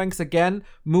group drawings again.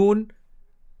 Moon,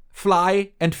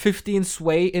 Fly, and 15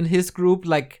 Sway in his group.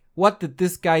 Like, what did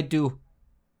this guy do?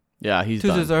 Yeah, he's to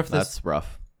done. Deserve this? That's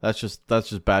rough. That's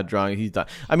just bad drawing. He's done.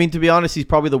 I mean, to be honest, he's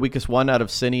probably the weakest one out of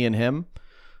Cine and him.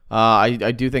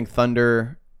 I do think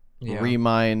Thunder,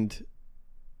 Remind,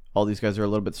 all these guys are a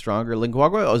little bit stronger.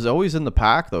 Linguagua is always in the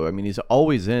pack, though. I mean, he's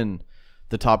always in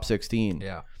the top 16.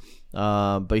 Yeah.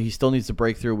 But he still needs to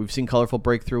break through. We've seen Colorful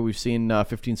break through. We've seen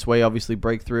 15 Sway obviously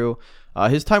break through.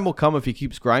 His time will come if he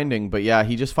keeps grinding. But yeah,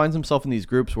 he just finds himself in these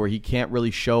groups where he can't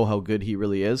really show how good he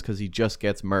really is because he just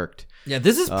gets murked. Yeah,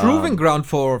 this is proving ground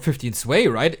for 15 Sway,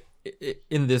 right?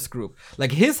 In this group.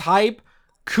 Like, his hype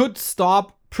could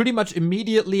stop pretty much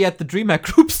immediately at the DreamHack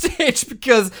group stage,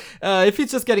 because if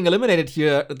he's just getting eliminated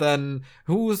here, then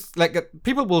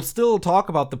people will still talk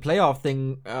about the playoff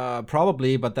thing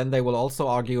probably, but then they will also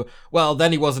argue, well,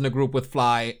 then he was in a group with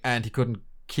Fly and he couldn't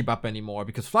keep up anymore,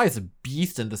 because Fly is a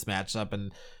beast in this matchup,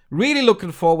 and really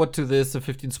looking forward to this if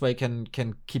 15 Sway can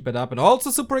keep it up, and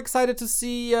also super excited to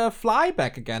see Fly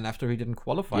back again after he didn't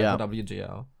qualify for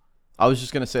WGL. I was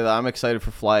just going to say that I'm excited for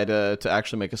Fly to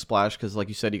actually make a splash, because like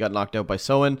you said, he got knocked out by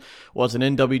Soen, wasn't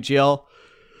in WGL,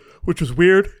 which was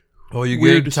weird. Oh, you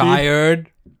getting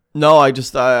tired? No, I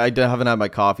haven't had my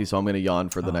coffee, so I'm going to yawn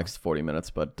for the next 40 minutes.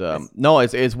 But no,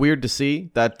 it's weird to see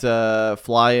that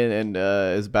Fly and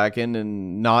is back in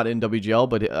and not in WGL,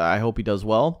 but I hope he does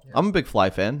well. Yeah. I'm a big Fly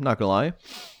fan, not going to lie.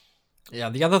 Yeah,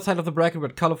 the other side of the bracket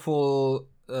with Colorful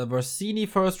Versini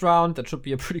first round. That should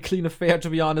be a pretty clean affair, to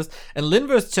be honest. And Lin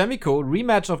vs. Chemico,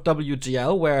 rematch of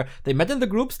WGL, where they met in the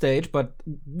group stage, but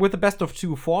with the best of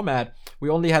two format, we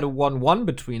only had a 1-1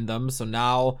 between them, so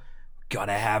now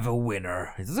gotta have a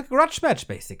winner. This is a grudge match,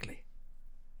 basically.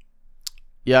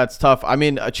 Yeah, it's tough. I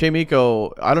mean,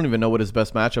 Chemico, I don't even know what his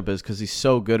best matchup is, because he's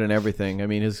so good in everything. I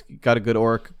mean, he's got a good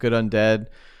Orc, good Undead,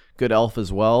 good Elf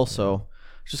as well, so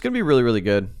it's just gonna be really, really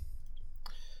good.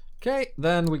 Okay,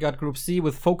 then we got Group C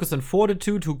with Focus and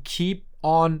Fortitude, who keep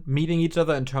on meeting each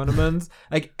other in tournaments.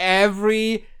 Like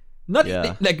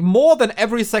more than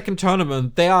every second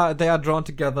tournament, they are drawn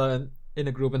together in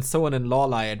a group, and so on in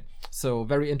Lawlight. So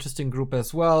very interesting group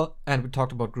as well. And we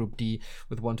talked about Group D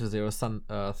with 1-0 Sun,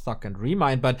 Thug, and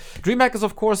Remind. But DreamHack is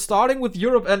of course starting with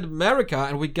Europe and America,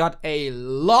 and we got a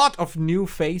lot of new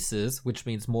faces, which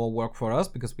means more work for us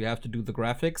because we have to do the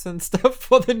graphics and stuff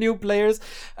for the new players.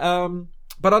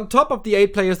 But on top of the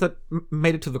 8 players that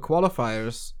made it to the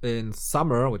qualifiers in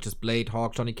summer, which is Blade,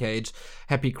 Hawk, Johnny Cage,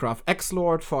 Happy Craft,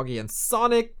 X-Lord, Foggy, and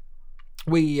Sonic,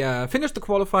 we finished the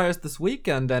qualifiers this week,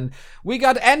 and then we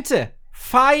got Ente.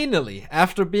 Finally,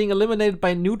 after being eliminated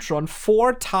by Neutron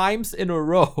 4 times in a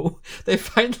row, they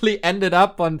finally ended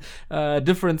up on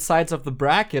different sides of the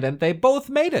bracket, and they both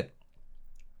made it.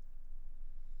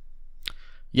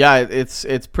 Yeah,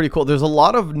 it's pretty cool. There's a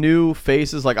lot of new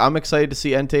faces. Like, I'm excited to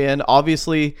see Ente in.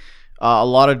 Obviously, a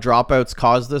lot of dropouts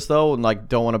caused this, though, and like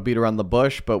don't want to beat around the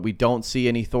bush, but we don't see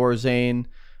any Thorzane,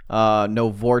 no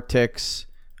Vortex,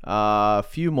 a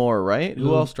few more, right?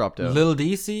 Who else dropped out? Lil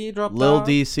DC dropped out. Lil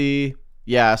DC.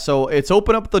 Yeah, so it's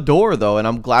opened up the door, though, and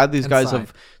I'm glad these guys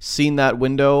have seen that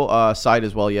window. Side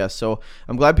as well, yes. So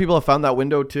I'm glad people have found that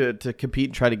window to compete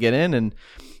and try to get in, and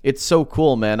it's so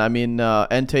cool, man. I mean,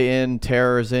 Ente in,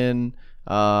 Terror's in,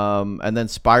 and then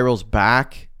Spiral's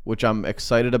back, which I'm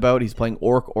excited about. He's playing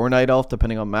Orc or Night Elf,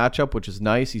 depending on matchup, which is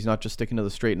nice. He's not just sticking to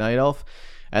the straight Night Elf.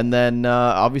 And then,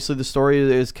 obviously, the story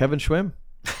is Kevin Schwim,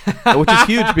 which is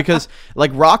huge because,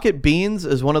 like, Rocket Beans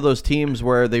is one of those teams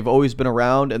where they've always been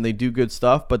around and they do good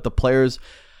stuff, but the players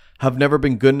have never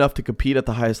been good enough to compete at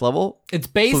the highest level. It's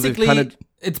basically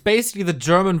it's basically the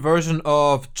German version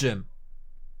of Jim.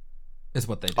 Is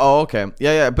what they do. Oh, okay.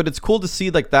 Yeah. But it's cool to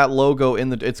see like that logo in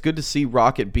the. It's good to see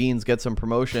Rocket Beans get some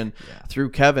promotion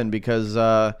through Kevin because,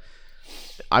 I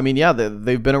mean, yeah,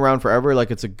 they've been around forever. Like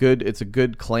it's a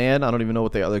good clan. I don't even know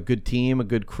what they are. They're a good team, a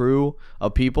good crew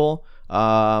of people.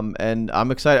 And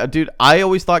I'm excited, dude. I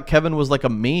always thought Kevin was like a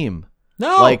meme.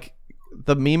 No, like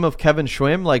the meme of Kevin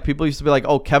Schwim. Like, people used to be like,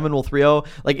 oh, Kevin will 3-0.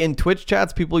 Like, in Twitch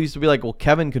chats, people used to be like, well,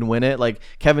 Kevin can win it. Like,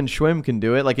 Kevin Schwim can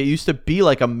do it. Like, it used to be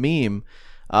like a meme.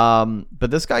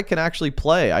 But this guy can actually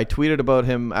play. I tweeted about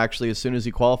him actually as soon as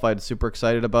he qualified. Super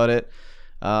excited about it.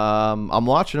 I'm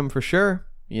watching him for sure.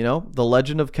 You know, the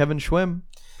legend of Kevin Schwim.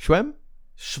 Schwim?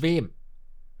 Schwem.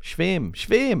 Kevin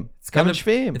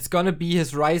Schwem. It's gonna be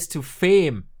his rise to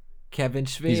fame. Kevin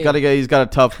Schwem. He's got a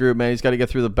tough group, man. He's got to get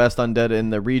through the best undead in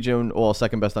the region. Well,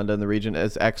 second best undead in the region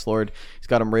as X-Lord. He's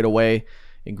got him right away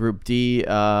in Group D.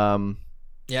 Yeah,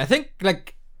 I think,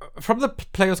 like, from the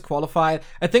players qualified,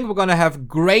 I think we're gonna have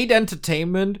great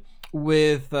entertainment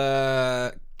with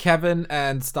Kevin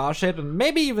and Starshaped, and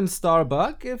maybe even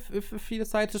Starbuck if he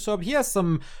decides to show up. He has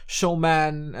some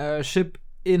showmanship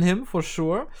in him for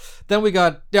sure. Then we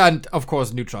got, and of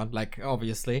course Neutron, like,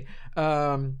 obviously.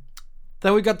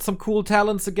 Then we got some cool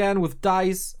talents again with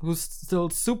Dice, who's still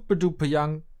super duper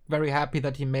young. Very happy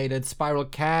that he made it. Spiral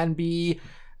can be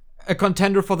a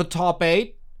contender for the top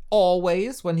 8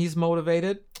 always when he's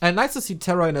motivated. And nice to see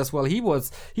Terra in as well. He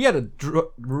had a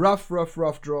rough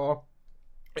draw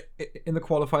in the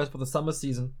qualifiers for the summer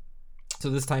season.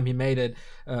 So this time he made it,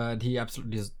 and he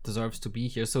absolutely deserves to be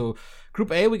here. So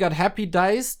Group A, we got Happy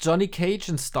Dice, Johnny Cage,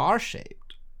 and Starshaped.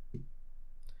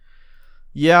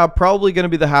 Yeah, probably going to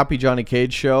be the Happy Johnny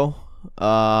Cage show.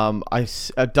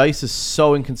 Dice is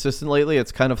so inconsistent lately.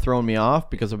 It's kind of thrown me off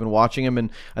because I've been watching him,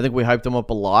 and I think we hyped him up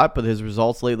a lot, but his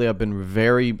results lately have been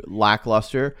very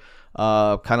lackluster.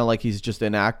 Kind of like he's just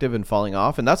inactive and falling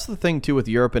off. And that's the thing too with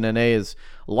Europe and NA, is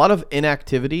a lot of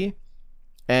inactivity,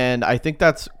 and I think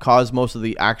that's caused most of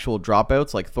the actual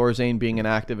dropouts. Like Thorzane being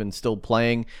inactive and still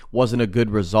playing wasn't a good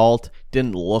result,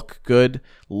 didn't look good,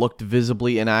 looked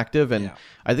visibly inactive. And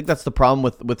I think that's the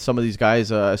problem with some of these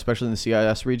guys, especially in the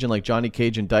CIS region, like Johnny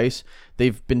Cage and Dice. They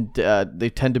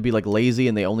tend to be like lazy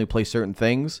and they only play certain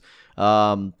things.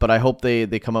 But I hope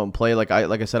they come out and play. Like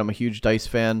I said, I'm a huge Dice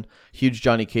fan, huge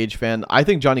Johnny Cage fan. I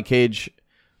think Johnny Cage,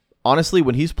 honestly,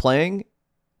 when he's playing,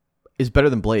 is better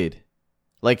than Blade.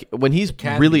 Like, when he's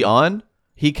really on,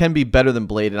 he can be better than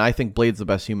Blade, and I think Blade's the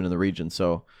best human in the region.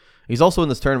 So he's also in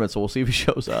this tournament, so we'll see if he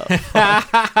shows up.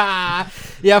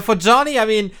 Yeah, for Johnny, I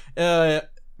mean,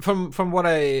 from what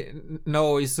I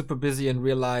know, he's super busy in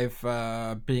real life,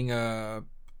 being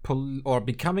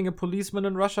becoming a policeman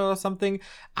in Russia or something.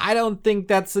 I don't think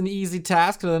that's an easy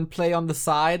task to then play on the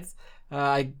sides.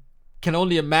 I can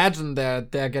only imagine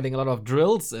that they're getting a lot of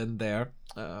drills in there.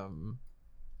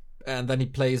 And then he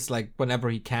plays like whenever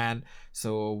he can.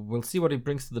 So we'll see what he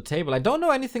brings to the table. I don't know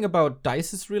anything about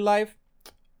Dice's real life.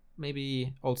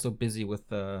 Maybe also busy with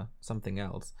something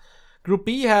else. Group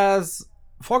B has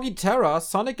Foggy Terra,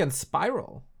 Sonic, and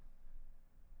Spiral.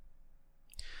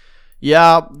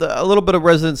 Yeah, a little bit of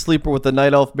Resident Sleeper with the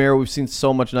Night Elf Mirror. We've seen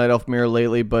so much Night Elf Mirror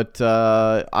lately, but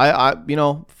I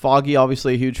Foggy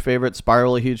obviously a huge favorite,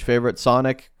 Spiral a huge favorite,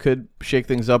 Sonic could shake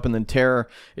things up, and then Terror.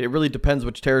 It really depends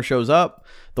which Terror shows up,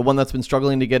 the one that's been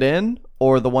struggling to get in,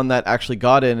 or the one that actually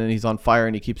got in and he's on fire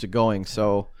and he keeps it going.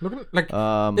 So,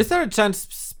 is there a chance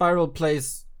Spiral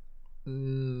plays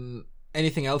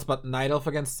anything else but Night Elf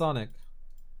against Sonic?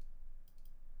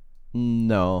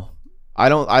 No. I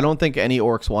don't think any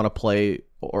orcs want to play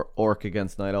orc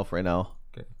against Night Elf right now.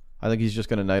 Okay. I think he's just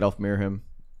going to Night Elf mirror him.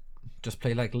 Just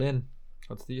play like Lin.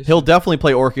 What's the issue? He'll definitely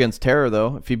play orc against Terror,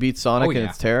 though. If he beats Sonic and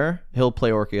it's Terror, he'll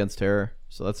play orc against Terror.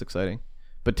 So that's exciting.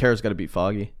 But Terror's got to beat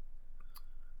Foggy.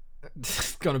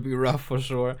 It's going to be rough for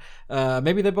sure.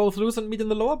 Maybe they both lose and meet in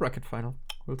the lower bracket final.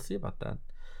 We'll see about that.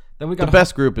 Then we got the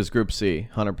best group is Group C,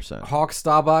 100%. Hawk,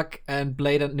 Starbuck, and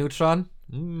Blade and Neutron.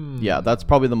 Yeah, that's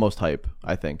probably the most hype,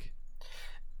 I think.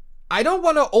 I don't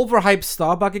want to overhype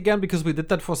Starbuck again because we did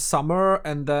that for summer,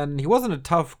 and then he was in a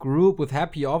tough group with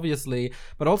Happy, obviously,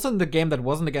 but also in the game that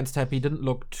wasn't against Happy, didn't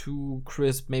look too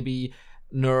crisp, maybe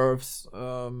nerves,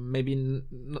 maybe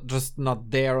just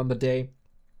not there on the day.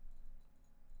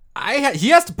 He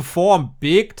has to perform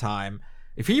big time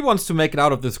if he wants to make it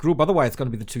out of this group, otherwise it's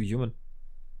going to be the 2 human.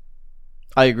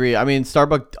 I agree. I mean,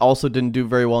 Starbuck also didn't do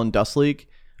very well in Dust League.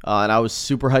 And I was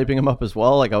super hyping him up as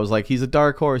well. Like, I was like, he's a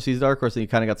dark horse, and he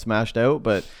kind of got smashed out.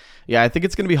 But yeah, I think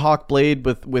it's going to be Hawk Blade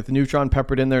with Neutron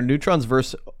peppered in there. Neutron's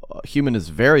verse human is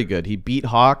very good. He beat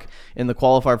Hawk in the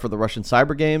qualifier for the Russian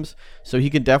Cyber Games, so he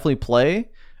can definitely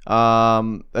play.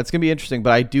 That's going to be interesting,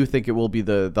 but I do think it will be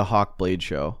the Hawk Blade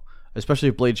show, especially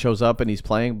if Blade shows up and he's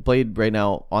playing. Blade right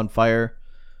now on fire.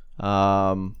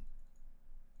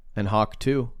 And Hawk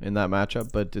too in that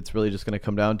matchup, but it's really just going to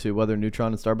come down to whether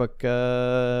Neutron and Starbuck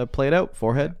play it out.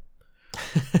 Forehead.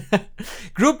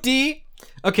 Group D.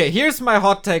 Okay, here's my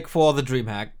hot take for the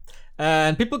DreamHack.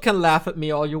 And people can laugh at me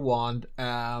all you want,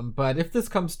 but if this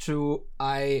comes true,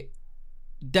 I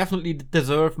definitely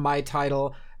deserve my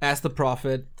title as the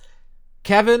Prophet.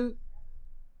 Kevin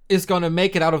is gonna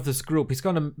make it out of this group. He's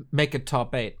gonna make it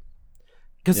top 8.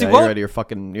 Because you're out of your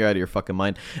fucking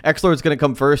mind. X-Lord's gonna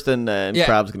come first, and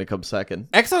Crab's gonna come second.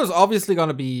 X-Lord is obviously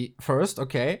gonna be first.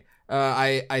 Okay,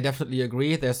 I definitely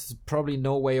agree. There's probably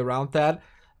no way around that.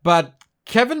 But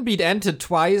Kevin beat Entei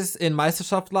twice in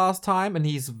Meisterschaft last time, and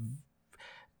he's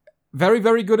very,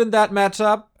 very good in that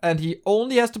matchup. And he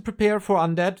only has to prepare for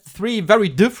Undead. 3 very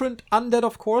different Undead,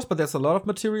 of course, but there's a lot of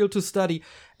material to study.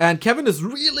 And Kevin is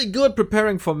really good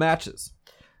preparing for matches.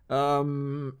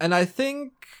 And I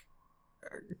think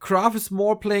Krav is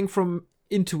more playing from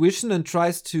intuition and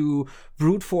tries to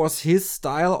brute force his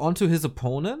style onto his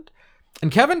opponent.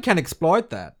 And Kevin can exploit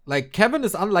that. Like, Kevin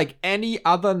is unlike any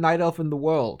other Night Elf in the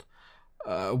world.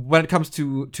 When it comes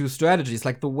to strategies,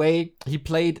 like the way he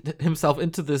played himself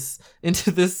into this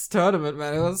tournament,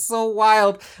 man, it was so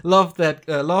wild. Loved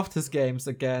his games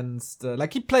against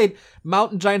like he played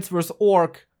Mountain Giants versus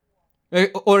Orc,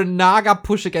 or Naga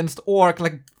push against Orc,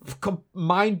 like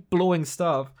mind blowing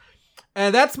stuff.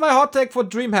 And that's my hot take for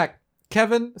DreamHack.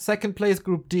 Kevin, second place,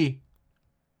 Group D.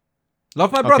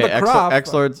 Love my brother Krav.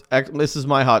 X-Lord's, this is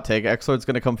my hot take. X-Lord's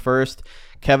going to come first.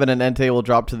 Kevin and Entei will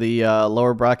drop to the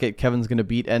lower bracket. Kevin's going to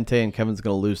beat Entei, and Kevin's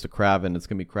going to lose to Krav, and it's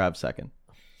going to be Krav second.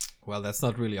 Well, that's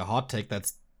not really a hot take.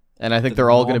 And I think they're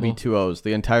all going to be 2-0s.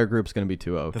 The entire group's going to be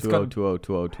 2-0. 2-0, 2-0,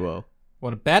 2-0, 2-0.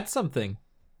 Want to bet something?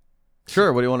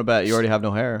 Sure. What do you want to bet? You already have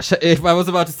no hair. If I was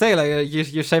about to say, like,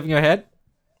 you're shaving your head?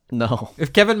 No.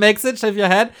 If Kevin makes it, shave your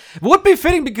head. Would be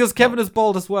fitting because Kevin is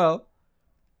bald as well.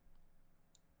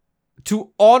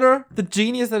 To honor the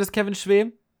genius that is Kevin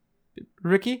Schwem,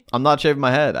 Ricky? I'm not shaving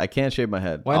my head. I can't shave my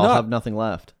head. Why not? I'll have nothing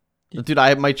left. Dude,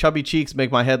 my chubby cheeks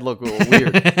make my head look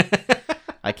weird.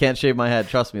 I can't shave my head.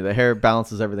 Trust me. The hair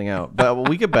balances everything out. But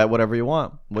we could bet whatever you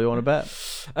want. What do you want to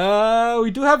bet?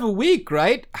 We do have a week,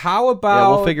 right? How about...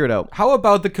 Yeah, we'll figure it out. How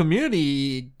about the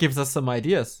community gives us some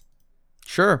ideas?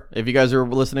 Sure. If you guys are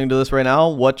listening to this right now,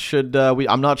 what should we...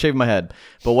 I'm not shaving my head,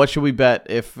 but what should we bet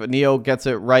if Neo gets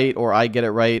it right or I get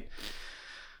it right?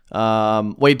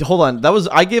 Wait, hold on.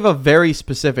 I gave a very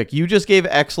specific... You just gave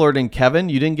X-Lord and Kevin.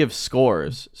 You didn't give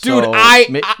scores. Dude, so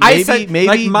I said...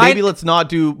 Maybe let's not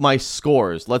do my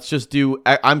scores. Let's just do...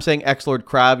 I'm saying X-Lord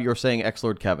Crab. You're saying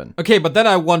X-Lord Kevin. Okay, but then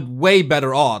I want way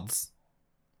better odds.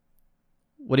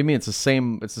 What do you mean? It's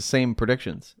the same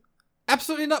predictions.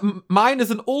 Absolutely not. Mine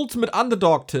is an ultimate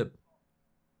underdog tip.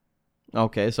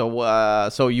 Okay,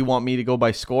 so you want me to go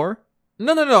by score?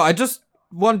 No. I just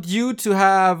want you to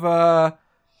have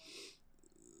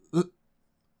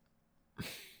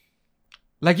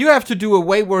like you have to do a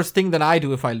way worse thing than I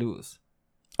do if I lose.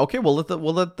 Okay, we'll let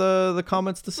the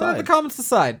comments decide. Let the comments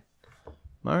decide.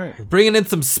 All right, bringing in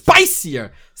some spice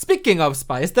here. Speaking of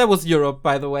spice, that was Europe,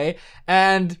 by the way,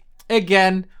 and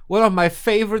again, one of my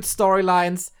favorite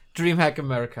storylines. DreamHack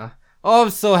America. Oh, I'm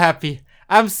so happy.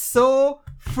 I'm so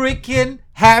freaking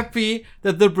happy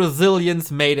that the Brazilians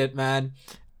made it, man.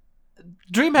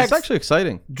 It's actually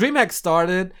exciting. DreamHack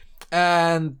started,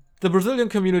 and the Brazilian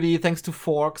community, thanks to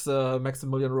Forks,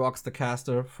 Maximilian Rocks, the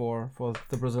caster for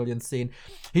the Brazilian scene,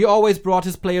 he always brought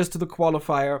his players to the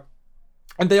qualifier.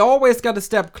 And they always got a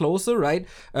step closer, right?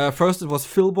 First it was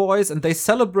Phil Boys, and they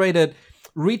celebrated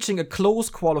reaching a close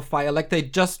qualifier like they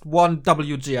just won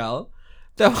WGL.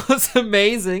 That was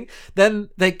amazing. Then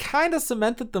they kind of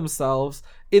cemented themselves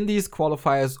in these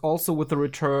qualifiers also with the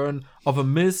return of a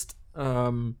Mist.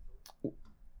 And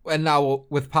now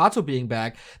with Pato being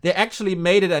back, they actually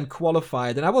made it and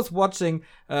qualified. And I was watching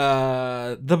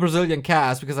the Brazilian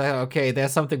cast because I thought, okay,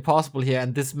 there's something possible here.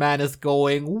 And this man is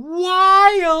going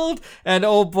wild. And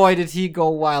oh boy, did he go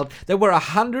wild. There were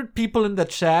 100 people in the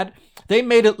chat. They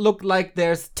made it look like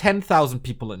there's 10,000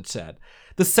 people in chat.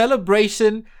 The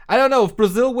celebration, I don't know, if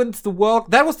Brazil wins the World...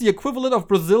 That was the equivalent of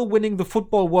Brazil winning the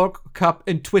Football World Cup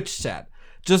in Twitch chat.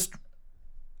 Just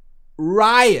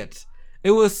riot.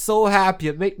 It was so happy.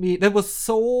 It was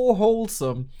so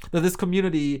wholesome that this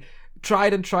community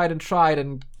tried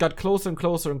and got closer and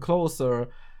closer and closer.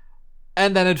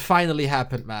 And then it finally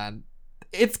happened, man.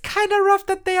 It's kind of rough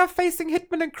that they are facing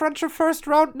Hitman and Cruncher first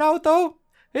round now, though.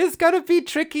 It's gonna be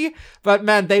tricky, but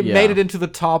man, they made it into the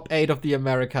top 8 of the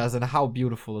Americas, and how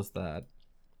beautiful is that?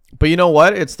 But you know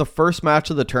what? It's the first match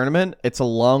of the tournament. It's a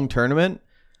long tournament.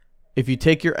 If you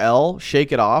take your L,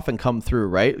 shake it off, and come through,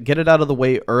 right? Get it out of the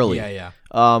way early. Yeah.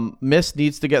 Mist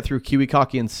needs to get through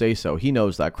Kiwikaki and Seiso. He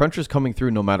knows that. Cruncher's coming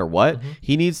through no matter what. Mm-hmm.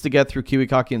 He needs to get through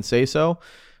Kiwikaki and Seiso.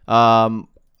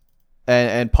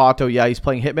 And Pato, yeah, he's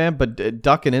playing Hitman, but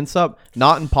Duck and Insup,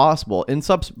 not impossible.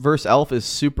 Insup versus Elf is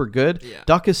super good. Yeah.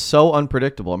 Duck is so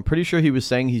unpredictable. I'm pretty sure he was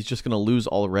saying he's just going to lose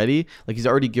already. Like, he's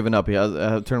already given up.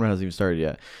 The tournament hasn't even started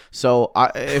yet. So,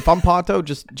 if I'm Pato,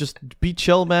 just be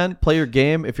chill, man. Play your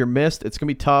game. If you're missed, it's going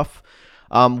to be tough.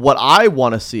 What I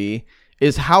want to see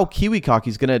is how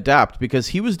KiwiCocky's going to adapt, because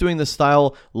he was doing this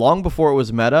style long before it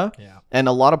was meta. Yeah. And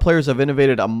a lot of players have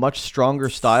innovated a much stronger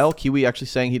style. Kiwi actually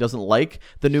saying he doesn't like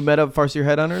the new meta of Farseer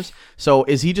Headhunters. So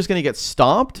is he just going to get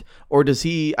stomped, or does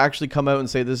he actually come out and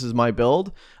say, this is my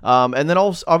build? And then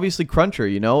also, obviously Cruncher,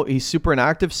 he's super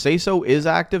inactive. Seiso is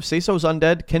active. Seiso's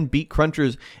undead, can beat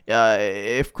Crunchers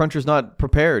if Cruncher's not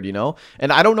prepared,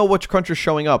 And I don't know which Cruncher's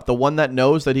showing up. The one that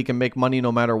knows that he can make money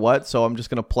no matter what, so I'm just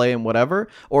going to play him whatever,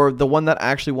 or the one that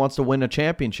actually wants to win a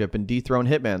championship and dethrone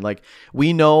Hitman. Like,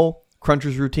 we know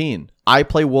Cruncher's routine. I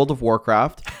play World of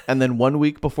Warcraft, and then 1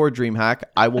 week before DreamHack,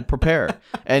 I will prepare.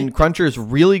 And Cruncher is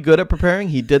really good at preparing.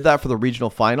 He did that for the regional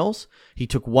finals. He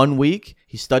took 1 week,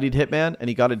 he studied Hitman, and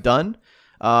he got it done.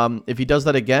 If he does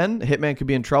that again, Hitman could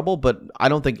be in trouble, but I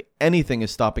don't think anything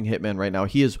is stopping Hitman right now.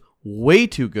 He is way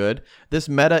too good. This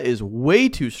meta is way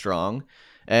too strong.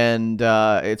 And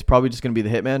it's probably just going to be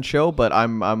the Hitman show, but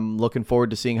I'm looking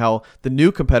forward to seeing how the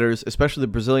new competitors, especially the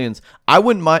Brazilians, I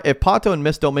wouldn't mind if Pato and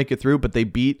Mist don't make it through, but they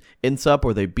beat Insup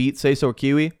or they beat Seiso or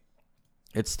Kiwi.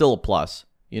 It's still a plus,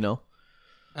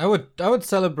 I would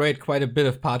celebrate quite a bit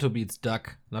if Pato beats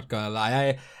Duck. Not gonna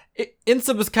lie,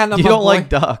 Insup is kind of you my don't boy. Like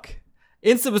Duck.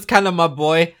 Insup is kind of my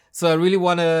boy, so I really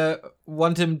want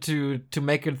him to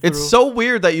make it through. It's so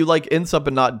weird that you like Insup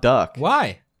and not Duck.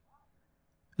 Why?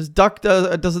 Because Duck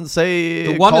doesn't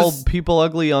say call people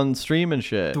ugly on stream and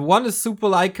shit. The one is super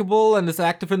likable and is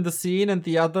active in the scene, and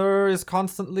the other is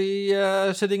constantly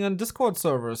shitting on Discord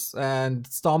servers and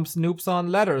stomps noobs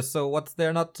on ladders. So what's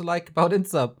there not to like about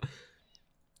Insup?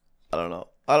 I don't know.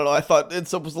 I thought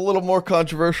Insup was a little more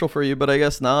controversial for you, but I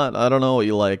guess not. I don't know what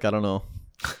you like. I don't know.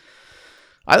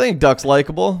 I think Duck's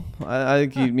likable. I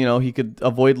think he could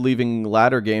avoid leaving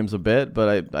ladder games a bit,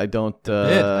 but I don't.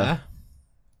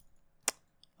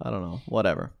 I don't know.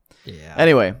 Whatever. Yeah.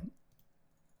 Anyway.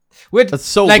 That's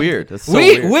so weird. That's so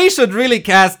weird. We should really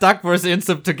cast Duck versus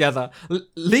Insup together.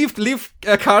 Leave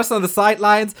Carson on the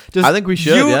sidelines. I think we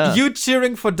should. You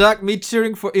cheering for Duck, me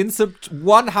cheering for Insup.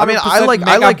 100%. I mean, I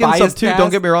like Insup too. Don't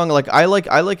get me wrong. Like I like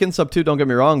Insup too. Don't get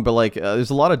me wrong. But like,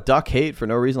 there's a lot of Duck hate for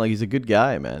no reason. Like, he's a good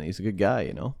guy, man. He's a good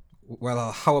guy.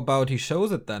 Well, how about he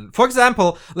shows it then? For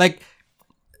example, like,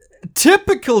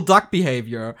 typical Duck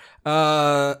behavior.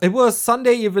 It was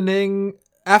Sunday evening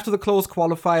after the close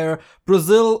qualifier.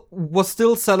 Brazil was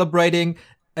still celebrating,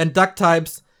 and Duck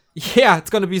types, yeah, it's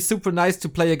gonna be super nice to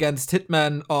play against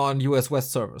Hitman on US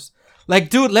West servers. Like,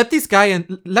 dude, let these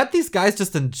guys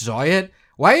just enjoy it.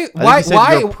 Why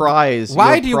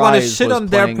do you want to shit on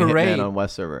their parade on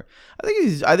West server?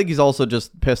 I think he's also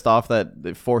just pissed off that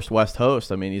they forced West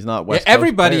host. I mean, he's not West. Yeah,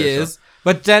 everybody is,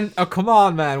 but then, oh, come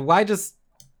on, man, why just?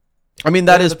 I mean,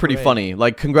 that is pretty funny.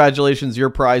 Like, congratulations,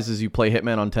 your prize is you play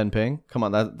Hitman on 10 ping. Come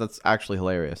on, that's actually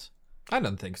hilarious. I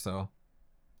don't think so.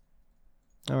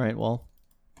 All right, well,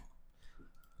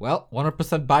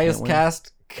 100% biased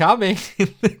cast coming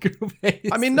in the group phase.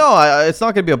 I mean, no, it's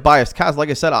not going to be a biased cast. Like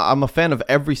I said, I'm a fan of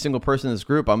every single person in this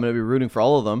group. I'm going to be rooting for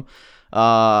all of them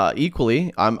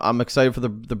equally. I'm excited for the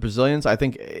Brazilians. I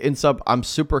think Insup, I'm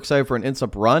super excited for an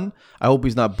Insup run. I hope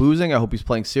he's not boozing. I hope he's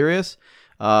playing serious.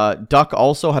 Duck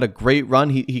also had a great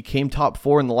run. He came top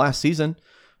 4 in the last season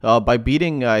by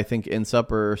beating, I think,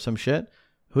 Insup or some shit.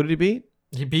 Who did he beat?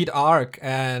 He beat Ark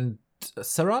and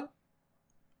Seron?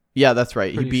 Yeah, that's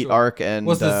right. He beat Ark and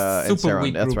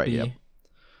Seron. That's right, yeah.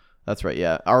 That's right,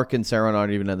 yeah. Ark and Seron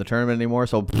aren't even in the tournament anymore,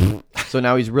 so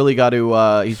now he's really got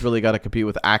to compete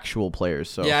with actual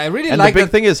players. So yeah, I really like. And the big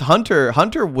thing is Hunter.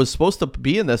 Hunter was supposed to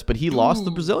be in this, but he lost to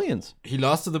the Brazilians. He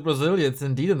lost to the Brazilians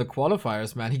indeed in the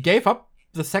qualifiers, man. He gave up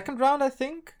the second round, I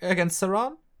think, against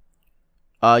Seron.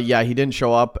 Yeah, he didn't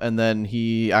show up, and then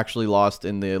he actually lost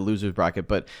in the losers bracket.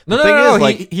 But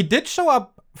he did show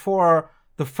up for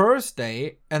the first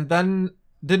day, and then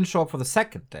didn't show up for the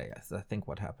second day. I think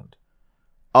what happened.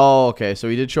 Oh, okay. So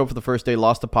he did show up for the first day,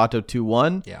 lost to Pato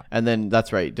 2-1. Yeah. And then,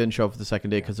 that's right, didn't show up for the second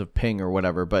day because of ping or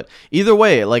whatever. But either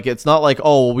way, like, it's not like,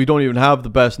 oh, well, we don't even have the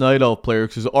best Night Elf players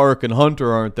because Ark and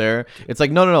Hunter aren't there. It's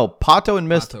like, no. Pato and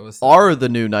Mist are the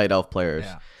new Night Elf players.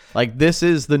 Yeah. Like, this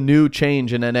is the new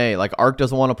change in NA. Like, Ark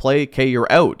doesn't want to play, okay,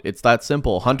 you're out. It's that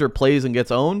simple. Hunter plays and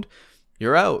gets owned,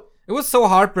 you're out. It was so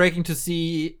heartbreaking to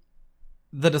see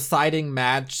the deciding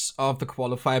match of the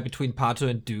qualifier between Pato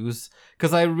and Deuce,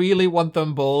 because I really want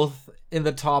them both in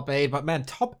the top 8, but man,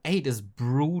 top 8 is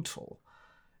brutal.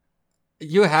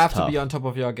 You have to be on top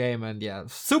of your game, and yeah,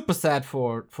 super sad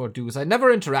for Deuce. I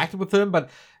never interacted with him, but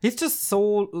he's just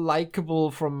so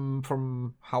likable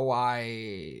from how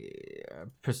I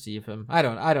perceive him. I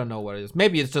don't know what it is.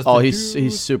 Maybe it's just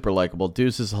he's super likable.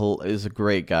 Deuce is a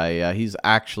great guy. Yeah, he's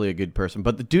actually a good person.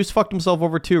 But the Deuce fucked himself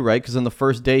over too, right? Because on the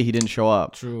first day he didn't show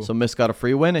up. True. So Mist got a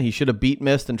free win, and he should have beat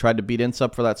Mist and tried to beat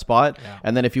Insup for that spot. Yeah.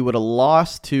 And then if he would have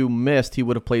lost to Mist, he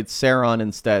would have played Saron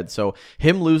instead. So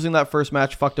him losing that first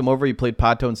match fucked him over. He played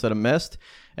Pato instead of Mist,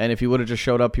 and if he would have just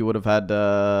showed up, he would have had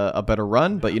a better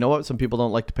run. But you know what? Some people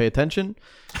don't like to pay attention,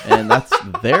 and that's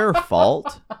their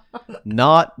fault,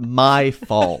 not my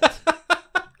fault.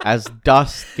 As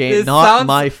Dust game, not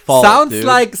my fault.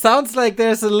 Sounds like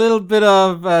there's a little bit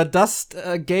of Dust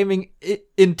Gaming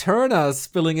interna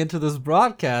spilling into this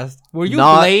broadcast. Were you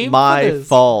blamed? Not my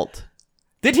fault.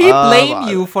 Did he blame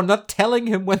you for not telling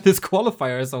him when this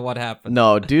qualifier is or what happened?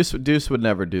 No, Deuce would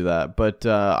never do that. But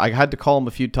I had to call him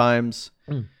a few times.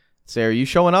 Say, are you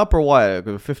showing up or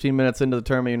what? 15 minutes into the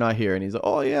tournament, you're not here. And he's like,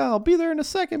 oh, yeah, I'll be there in a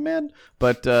second, man.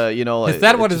 But, is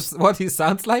that what he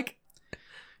sounds like?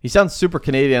 He sounds super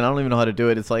Canadian. I don't even know how to do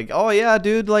it. It's like, oh, yeah,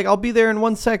 dude, like, I'll be there in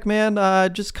 1 sec, man.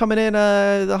 Just coming in in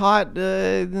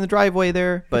the driveway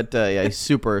there. But, yeah, he's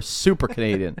super, super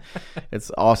Canadian.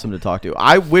 It's awesome to talk to.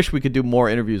 I wish we could do more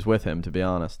interviews with him, to be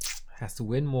honest. Has to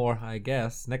win more, I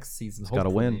guess, next season. He's got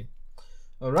to win.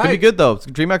 All right. It's going to be good, though.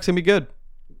 DreamHack's going to be good.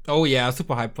 Oh, yeah,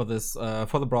 super hyped for this,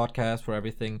 for the broadcast, for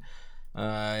everything.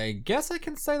 I guess I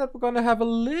can say that we're going to have a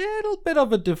little bit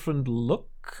of a different look,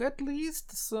 at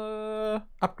least.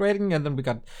 Upgrading, and then we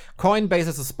got Coinbase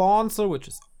as a sponsor, which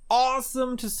is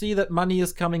awesome to see that money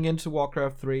is coming into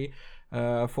Warcraft 3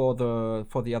 for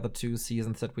the other 2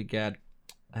 seasons that we get.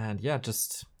 And yeah,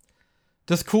 just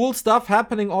cool stuff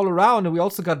happening all around. And we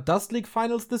also got Dust League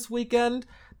finals this weekend.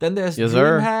 Then there's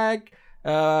DreamHack.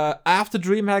 After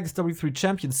DreamHack's W3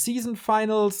 Champion season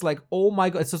finals, like, oh my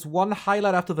god, it's just one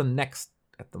highlight after the next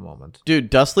at the moment.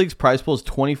 Dude, Dust League's prize pool is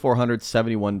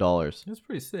 $2,471. That's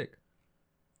pretty sick.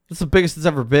 That's the biggest it's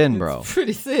ever been, bro. It's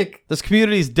pretty sick. This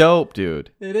community's dope,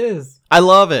 dude. It is. I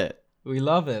love it. We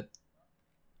love it.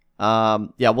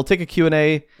 Yeah, we'll take a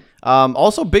Q&A.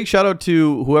 Also, big shout out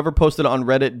to whoever posted on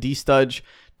Reddit, DStudge.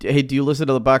 Hey, do you listen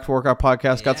to the Back to Workout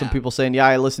podcast? Yeah. Got some people saying, yeah,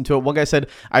 I listened to it. One guy said,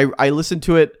 I listened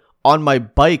to it on my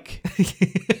bike,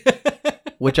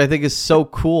 which I think is so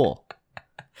cool.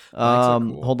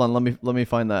 Cool. Hold on, let me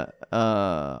find that.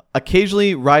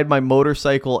 Occasionally ride my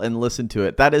motorcycle and listen to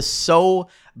it. That is so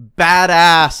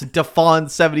badass,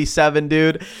 Defon77,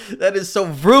 dude. That is so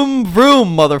vroom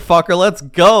vroom, motherfucker. Let's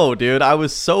go, dude. I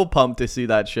was so pumped to see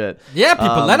that shit. Yeah,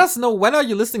 people, let us know, when are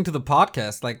you listening to the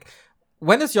podcast? Like,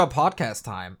 when is your podcast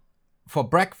time? For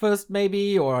breakfast,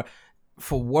 maybe, or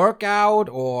for workout,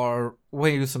 or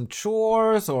when you do some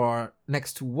chores, or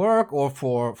next to work, or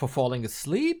for falling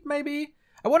asleep, maybe?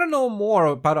 I want to know more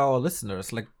about our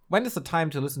listeners. Like, when is the time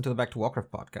to listen to the Back to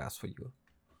Warcraft podcast for you?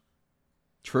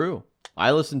 True.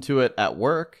 I listen to it at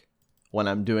work when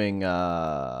I'm doing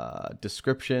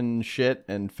description shit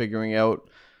and figuring out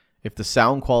if the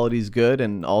sound quality is good,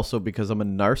 and also because I'm a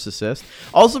narcissist.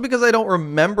 Also because I don't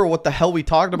remember what the hell we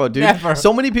talked about, dude. Never.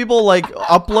 So many people like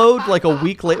upload like a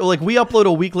week late. Like, we upload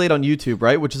a week late on YouTube,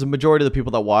 right? Which is a majority of the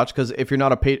people that watch. Because if you're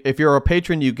not if you're a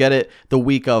patron, you get it the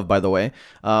week of. By the way,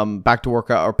 Back to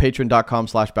Warcraft, or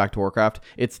patreon.com/Back to Warcraft.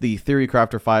 It's the Theory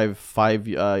Crafter 5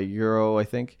 euro, I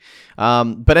think.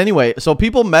 But anyway, so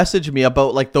people message me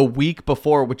about like the week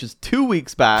before, which is 2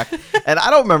 weeks back, and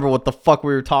I don't remember what the fuck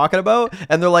we were talking about.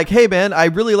 And they're like, hey man, I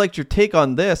really liked your take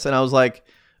on this. And I was like,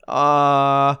 so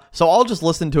I'll just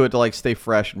listen to it to like stay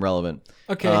fresh and relevant.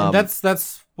 Okay, and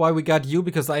that's why we got you,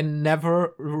 because I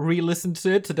never re-listened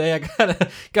to it. Today I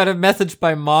got a message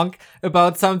by Monk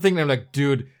about something, and I'm like,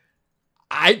 dude,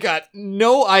 I got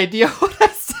no idea what I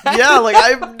said. Yeah, like, I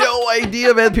have no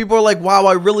idea, man. People are like, wow,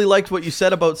 I really liked what you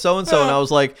said about so-and-so. And I was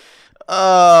like,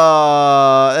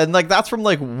 and like, that's from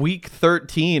like week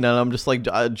 13, and I'm just like,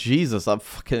 Jesus, I'm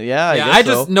fucking, yeah, I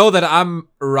just know that I'm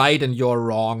right and you're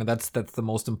wrong. That's the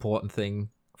most important thing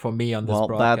for me on this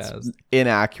broadcast. That's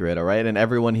inaccurate, all right? And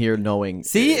everyone here knowing,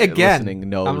 see, again, listening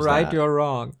knows I'm right, that. You're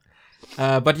wrong.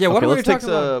 But yeah, what were we talking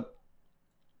about?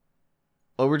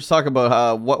 Oh, we're just talking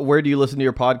about where do you listen to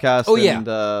your podcast? Oh,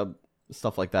 and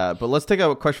stuff like that. But let's take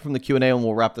a question from the Q&A and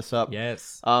we'll wrap this up.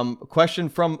 Yes. Question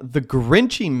from the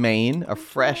Grinchy Main, a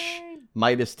fresh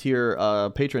Midas tier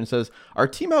patron, says, are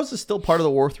team houses still part of the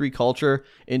War 3 culture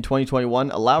in 2021?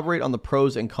 Elaborate on the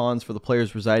pros and cons for the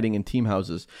players residing in team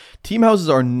houses. Team houses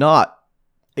are not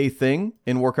a thing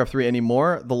in Warcraft 3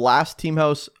 anymore. The last team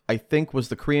house, I think, was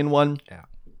the Korean one. Yeah.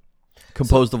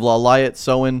 composed of Lalayat,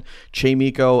 Soin,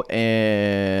 Chaemiko,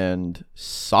 and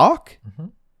Sok. Mm-hmm.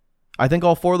 I think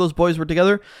all 4 of those boys were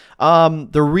together.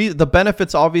 The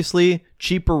benefits, obviously,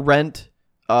 cheaper rent,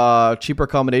 cheaper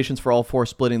accommodations for all 4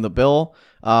 splitting the bill.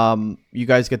 You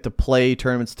guys get to play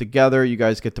tournaments together. You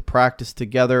guys get to practice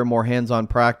together, more hands-on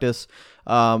practice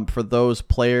for those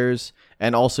players.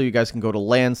 And also you guys can go to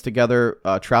LANs together,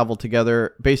 travel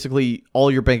together. Basically,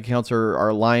 all your bank accounts are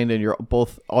aligned, and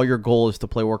all your goal is to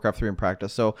play Warcraft 3 in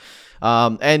practice. So,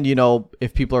 and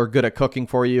if people are good at cooking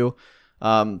for you,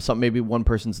 maybe one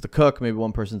person's the cook, maybe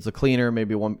one person's the cleaner,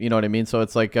 maybe one, you know what I mean? So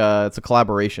it's like it's a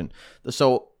collaboration.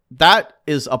 So that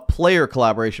is a player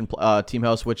collaboration team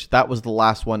house, which that was the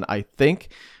last one, I think.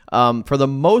 For the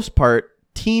most part,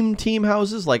 team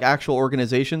houses, like actual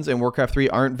organizations in Warcraft 3,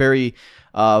 aren't very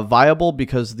viable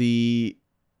because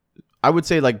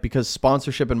because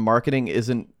sponsorship and marketing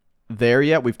isn't there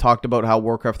yet. We've talked about how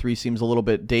Warcraft 3 seems a little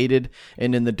bit dated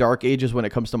and in the dark ages when it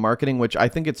comes to marketing, which I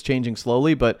think it's changing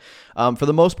slowly. But for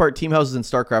the most part, team houses in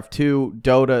StarCraft 2,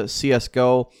 Dota,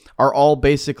 CSGO are all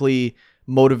basically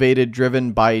motivated,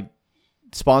 driven by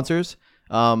sponsors.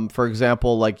 For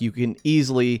example, like you can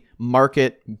easily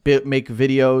market, make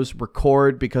videos,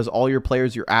 record, because all your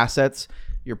players, your assets,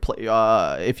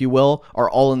 if you will, are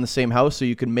all in the same house. So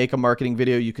you can make a marketing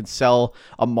video, you can sell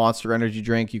a Monster energy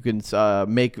drink, you can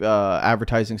make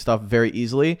advertising stuff very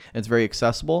easily, and it's very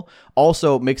accessible.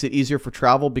 Also makes it easier for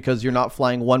travel because you're not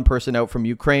flying one person out from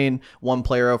Ukraine, one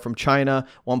player out from China,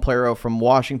 one player out from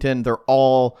Washington. They're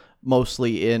all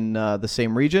mostly in the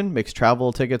same region. Makes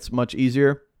travel tickets much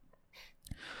easier.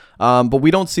 But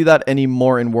we don't see that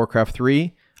anymore in Warcraft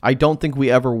 3. I don't think we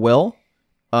ever will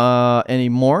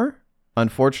anymore,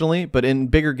 unfortunately. But in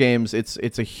bigger games, it's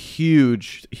a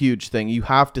huge thing. You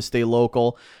have to stay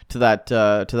local to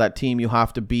that team. You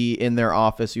have to be in their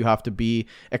office. You have to be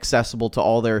accessible to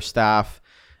all their staff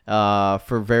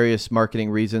for various marketing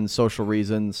reasons, social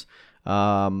reasons,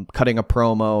 cutting a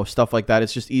promo, stuff like that.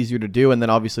 It's just easier to do. And then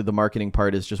obviously the marketing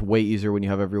part is just way easier when you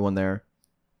have everyone there.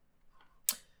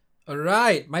 All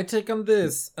right, my take on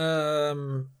this. For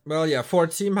a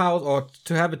team house, or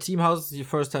to have a team house, you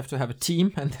first have to have a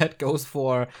team, and that goes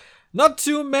for not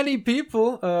too many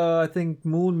people. I think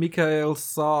Moon, Mikael,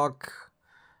 Sok,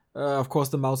 of course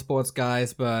the Mouse Sports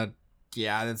guys, but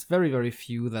yeah, it's very, very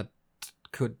few that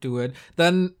could do it.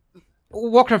 Then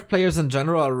Warcraft players in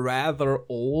general are rather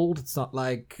old. It's not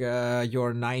like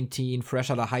you're 19, fresh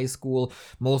out of high school.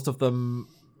 Most of them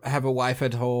have a wife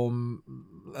at home.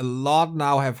 A lot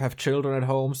now have children at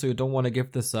home, so you don't want to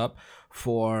give this up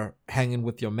for hanging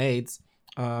with your mates.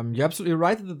 You're absolutely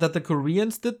right that the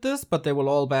Koreans did this, but they were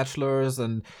all bachelors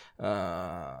and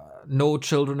no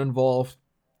children involved.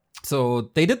 So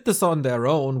they did this on their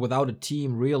own without a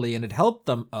team, really, and it helped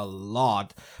them a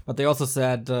lot. But they also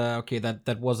said, okay,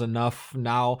 that was enough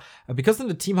now. Because in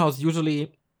the team house,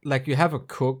 usually, like, you have a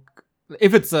cook.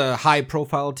 If it's a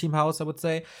high-profile team house, I would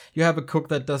say, you have a cook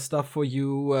that does stuff for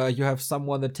you. You have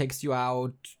someone that takes you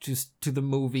out to the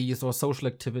movies or social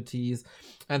activities.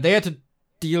 And they had to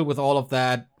deal with all of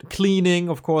that. Cleaning,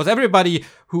 of course. Everybody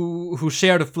who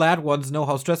shared a flat once know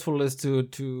how stressful it is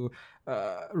to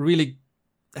really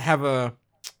have a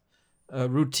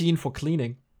routine for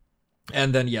cleaning.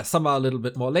 And then, yeah, some are a little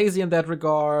bit more lazy in that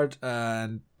regard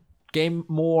and game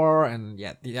more, and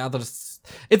yeah, the others,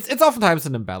 it's oftentimes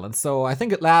an imbalance. So I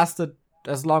think it lasted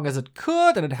as long as it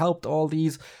could, and it helped all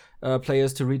these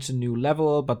players to reach a new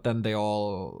level, but then they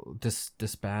all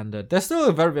disbanded. They're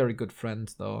still very, very good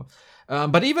friends, though.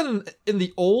 But even in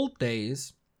the old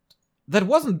days, that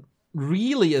wasn't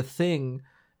really a thing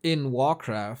in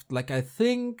Warcraft. Like, I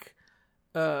think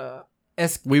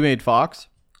we made Fox.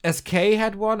 SK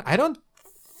had one. I don't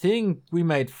think we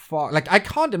made Fox. Like, I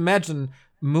can't imagine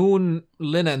Moon,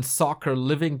 Lin, and Soccer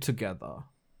living together.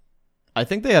 I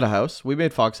think they had a house. We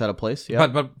made Fox had a place, yeah.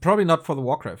 But probably not for the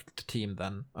Warcraft team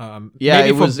then. Yeah,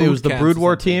 it was the Brood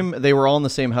War team. They were all in the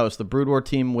same house. The Brood War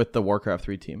team with the Warcraft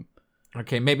 3 team.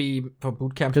 Okay, maybe for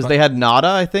boot camp. Because they had Nada,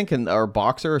 I think, or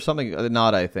Boxer or something.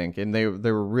 Nada, I think. And they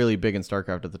were really big in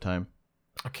StarCraft at the time.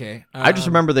 Okay. I just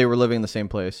remember they were living in the same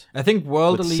place. I think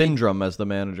World Elite... Syndrome as the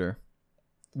manager.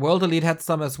 World Elite had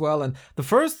some as well. And the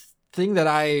first thing that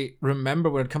I remember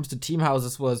when it comes to team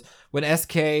houses was when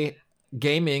SK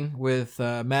Gaming with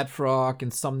Mad Frog,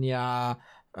 Insomnia,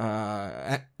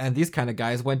 and these kind of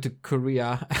guys went to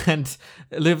Korea and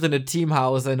lived in a team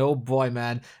house. And oh boy,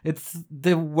 man, it's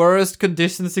the worst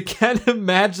conditions you can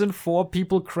imagine. 4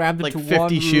 people crammed into 50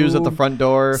 one room. shoes at the front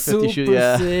door. 50 shoes,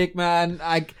 yeah. Super sick, man.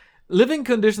 Like, living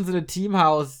conditions in a team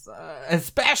house,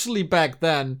 especially back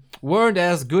then, weren't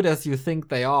as good as you think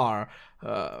they are.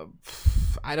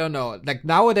 I don't know. Like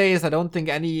nowadays, I don't think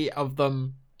any of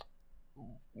them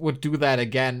would do that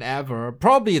again ever.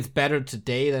 Probably it's better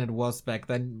today than it was back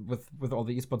then with all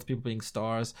the esports people being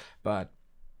stars, but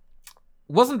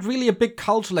wasn't really a big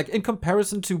culture. Like in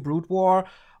comparison to Brood War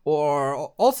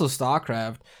or also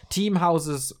StarCraft, team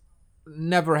houses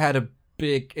never had a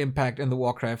big impact in the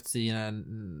Warcraft scene,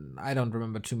 and I don't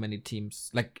remember too many teams.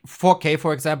 Like 4K,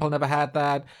 for example, never had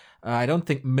that. I don't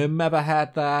think MIM ever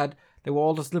had that. They were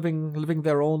all just living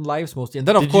their own lives mostly. And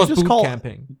then, of course, boot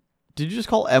camping. Did you just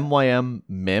call MYM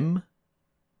MIM?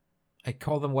 I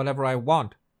call them whatever I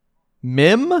want.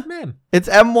 MIM? MIM. It's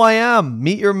MYM.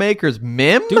 Meet your makers.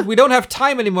 MIM? Dude, we don't have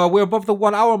time anymore. We're above the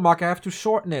 1 hour mark. I have to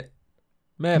shorten it.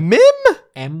 MIM?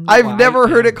 MIM? I've never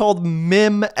heard it called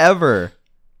MIM ever.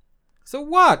 So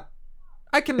what?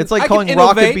 It's like calling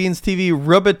Rocket Beans TV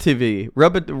Rubber TV.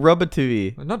 Rubber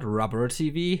TV. Not Rubber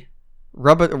TV.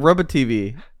 Rubber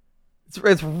TV.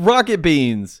 It's Rocket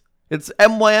Beans. It's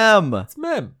MYM. It's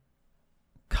MIM.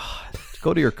 God,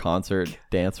 go to your concert,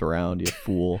 dance around, you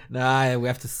fool. Nah, we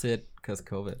have to sit because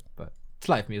COVID, but it's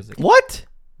live music. What?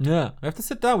 Yeah, we have to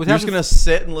sit down. You're just gonna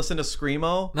sit and listen to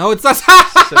Screamo? No, it's not. Sit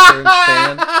there and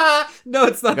stand. No,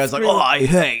 it's not. The guy's Screamo. Like, oh, I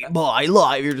hate my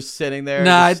life. You're just sitting there.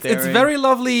 Nah, it's very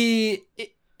lovely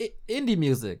indie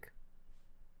music.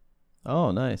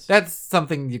 Oh, nice. That's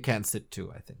something you can sit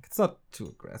to, I think. It's not too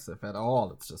aggressive at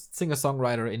all. It's just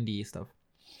singer-songwriter indie stuff.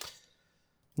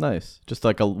 Nice. Just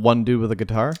like one dude with a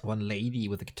guitar? One lady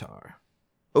with a guitar.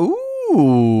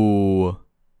 Ooh.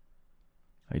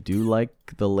 I do like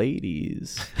the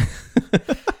ladies.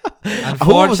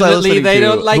 Unfortunately, they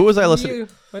don't like you. Who was I listening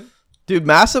to? Dude,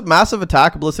 Massive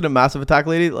Attack. I'm listening to Massive Attack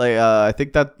lady. Like, I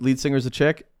think that lead singer's a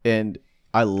chick, and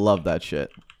I love that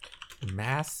shit.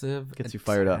 Massive Gets you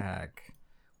fired up.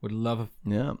 Would love.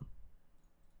 Yeah.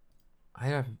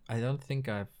 I don't think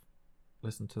I've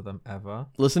listened to them ever.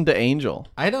 Listen to Angel.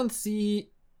 I don't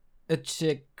see a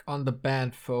chick on the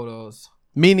band photos.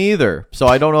 Me neither. So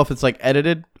I don't know if it's like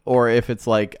edited or if it's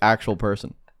like actual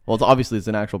person. Well, it's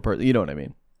an actual person. You know what I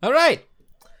mean. All right.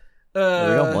 There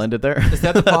we go. Blend it there. Is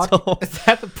that the podcast? Is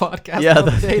that the podcast? Yeah,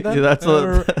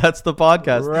 that's the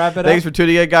podcast. Wrap it Thanks up. for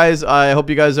tuning in, guys. I hope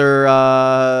you guys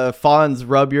are fawns.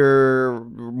 Rub your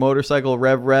motorcycle,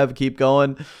 rev. Keep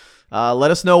going.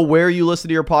 Let us know where you listen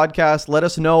to your podcast. Let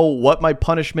us know what my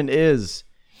punishment is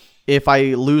if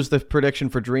I lose the prediction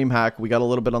for DreamHack. We got a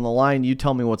little bit on the line. You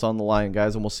tell me what's on the line,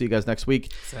 guys, and we'll see you guys next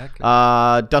week. Exactly.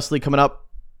 Dustly coming up.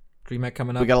 DreamHack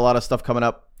coming up. We got a lot of stuff coming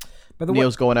up.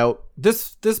 Neo's going out.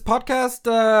 This podcast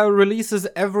releases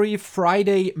every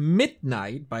Friday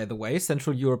midnight, by the way,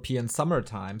 Central European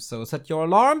summertime. So set your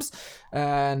alarms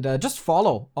and just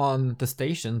follow on the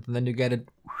station, and then you get it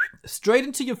straight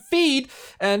into your feed.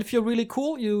 And if you're really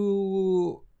cool,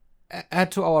 you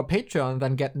add to our Patreon,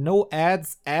 then get no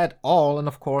ads at all. And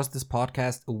of course, this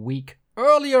podcast a week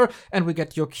earlier, and we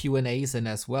get your Q&As in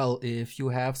as well if you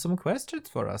have some questions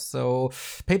for us. So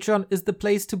Patreon is the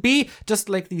place to be, just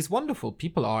like these wonderful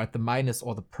people are at the minus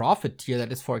or the profit tier.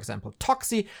 That is, for example,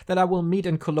 Toxie, that I will meet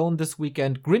in Cologne this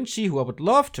weekend, Grinchy, who I would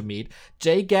love to meet,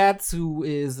 Jay Gatz, who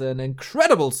is an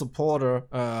incredible supporter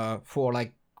for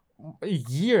like a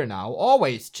year now,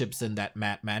 always chips in that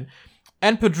madman,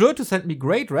 and Pedro to send me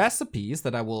great recipes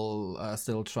that I will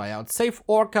still try out. Safe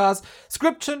Orcas,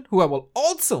 Scription, who I will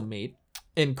also meet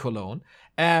in Cologne,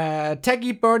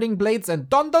 Teggy, Burning Blades, and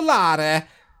Dondolare.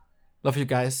 Love you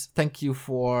guys. Thank you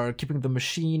for keeping the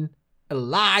machine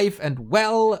alive and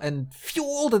well and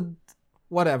fueled and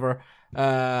whatever.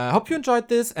 Hope you enjoyed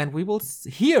this, and we will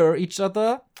hear each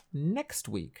other next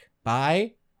week.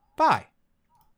 Bye.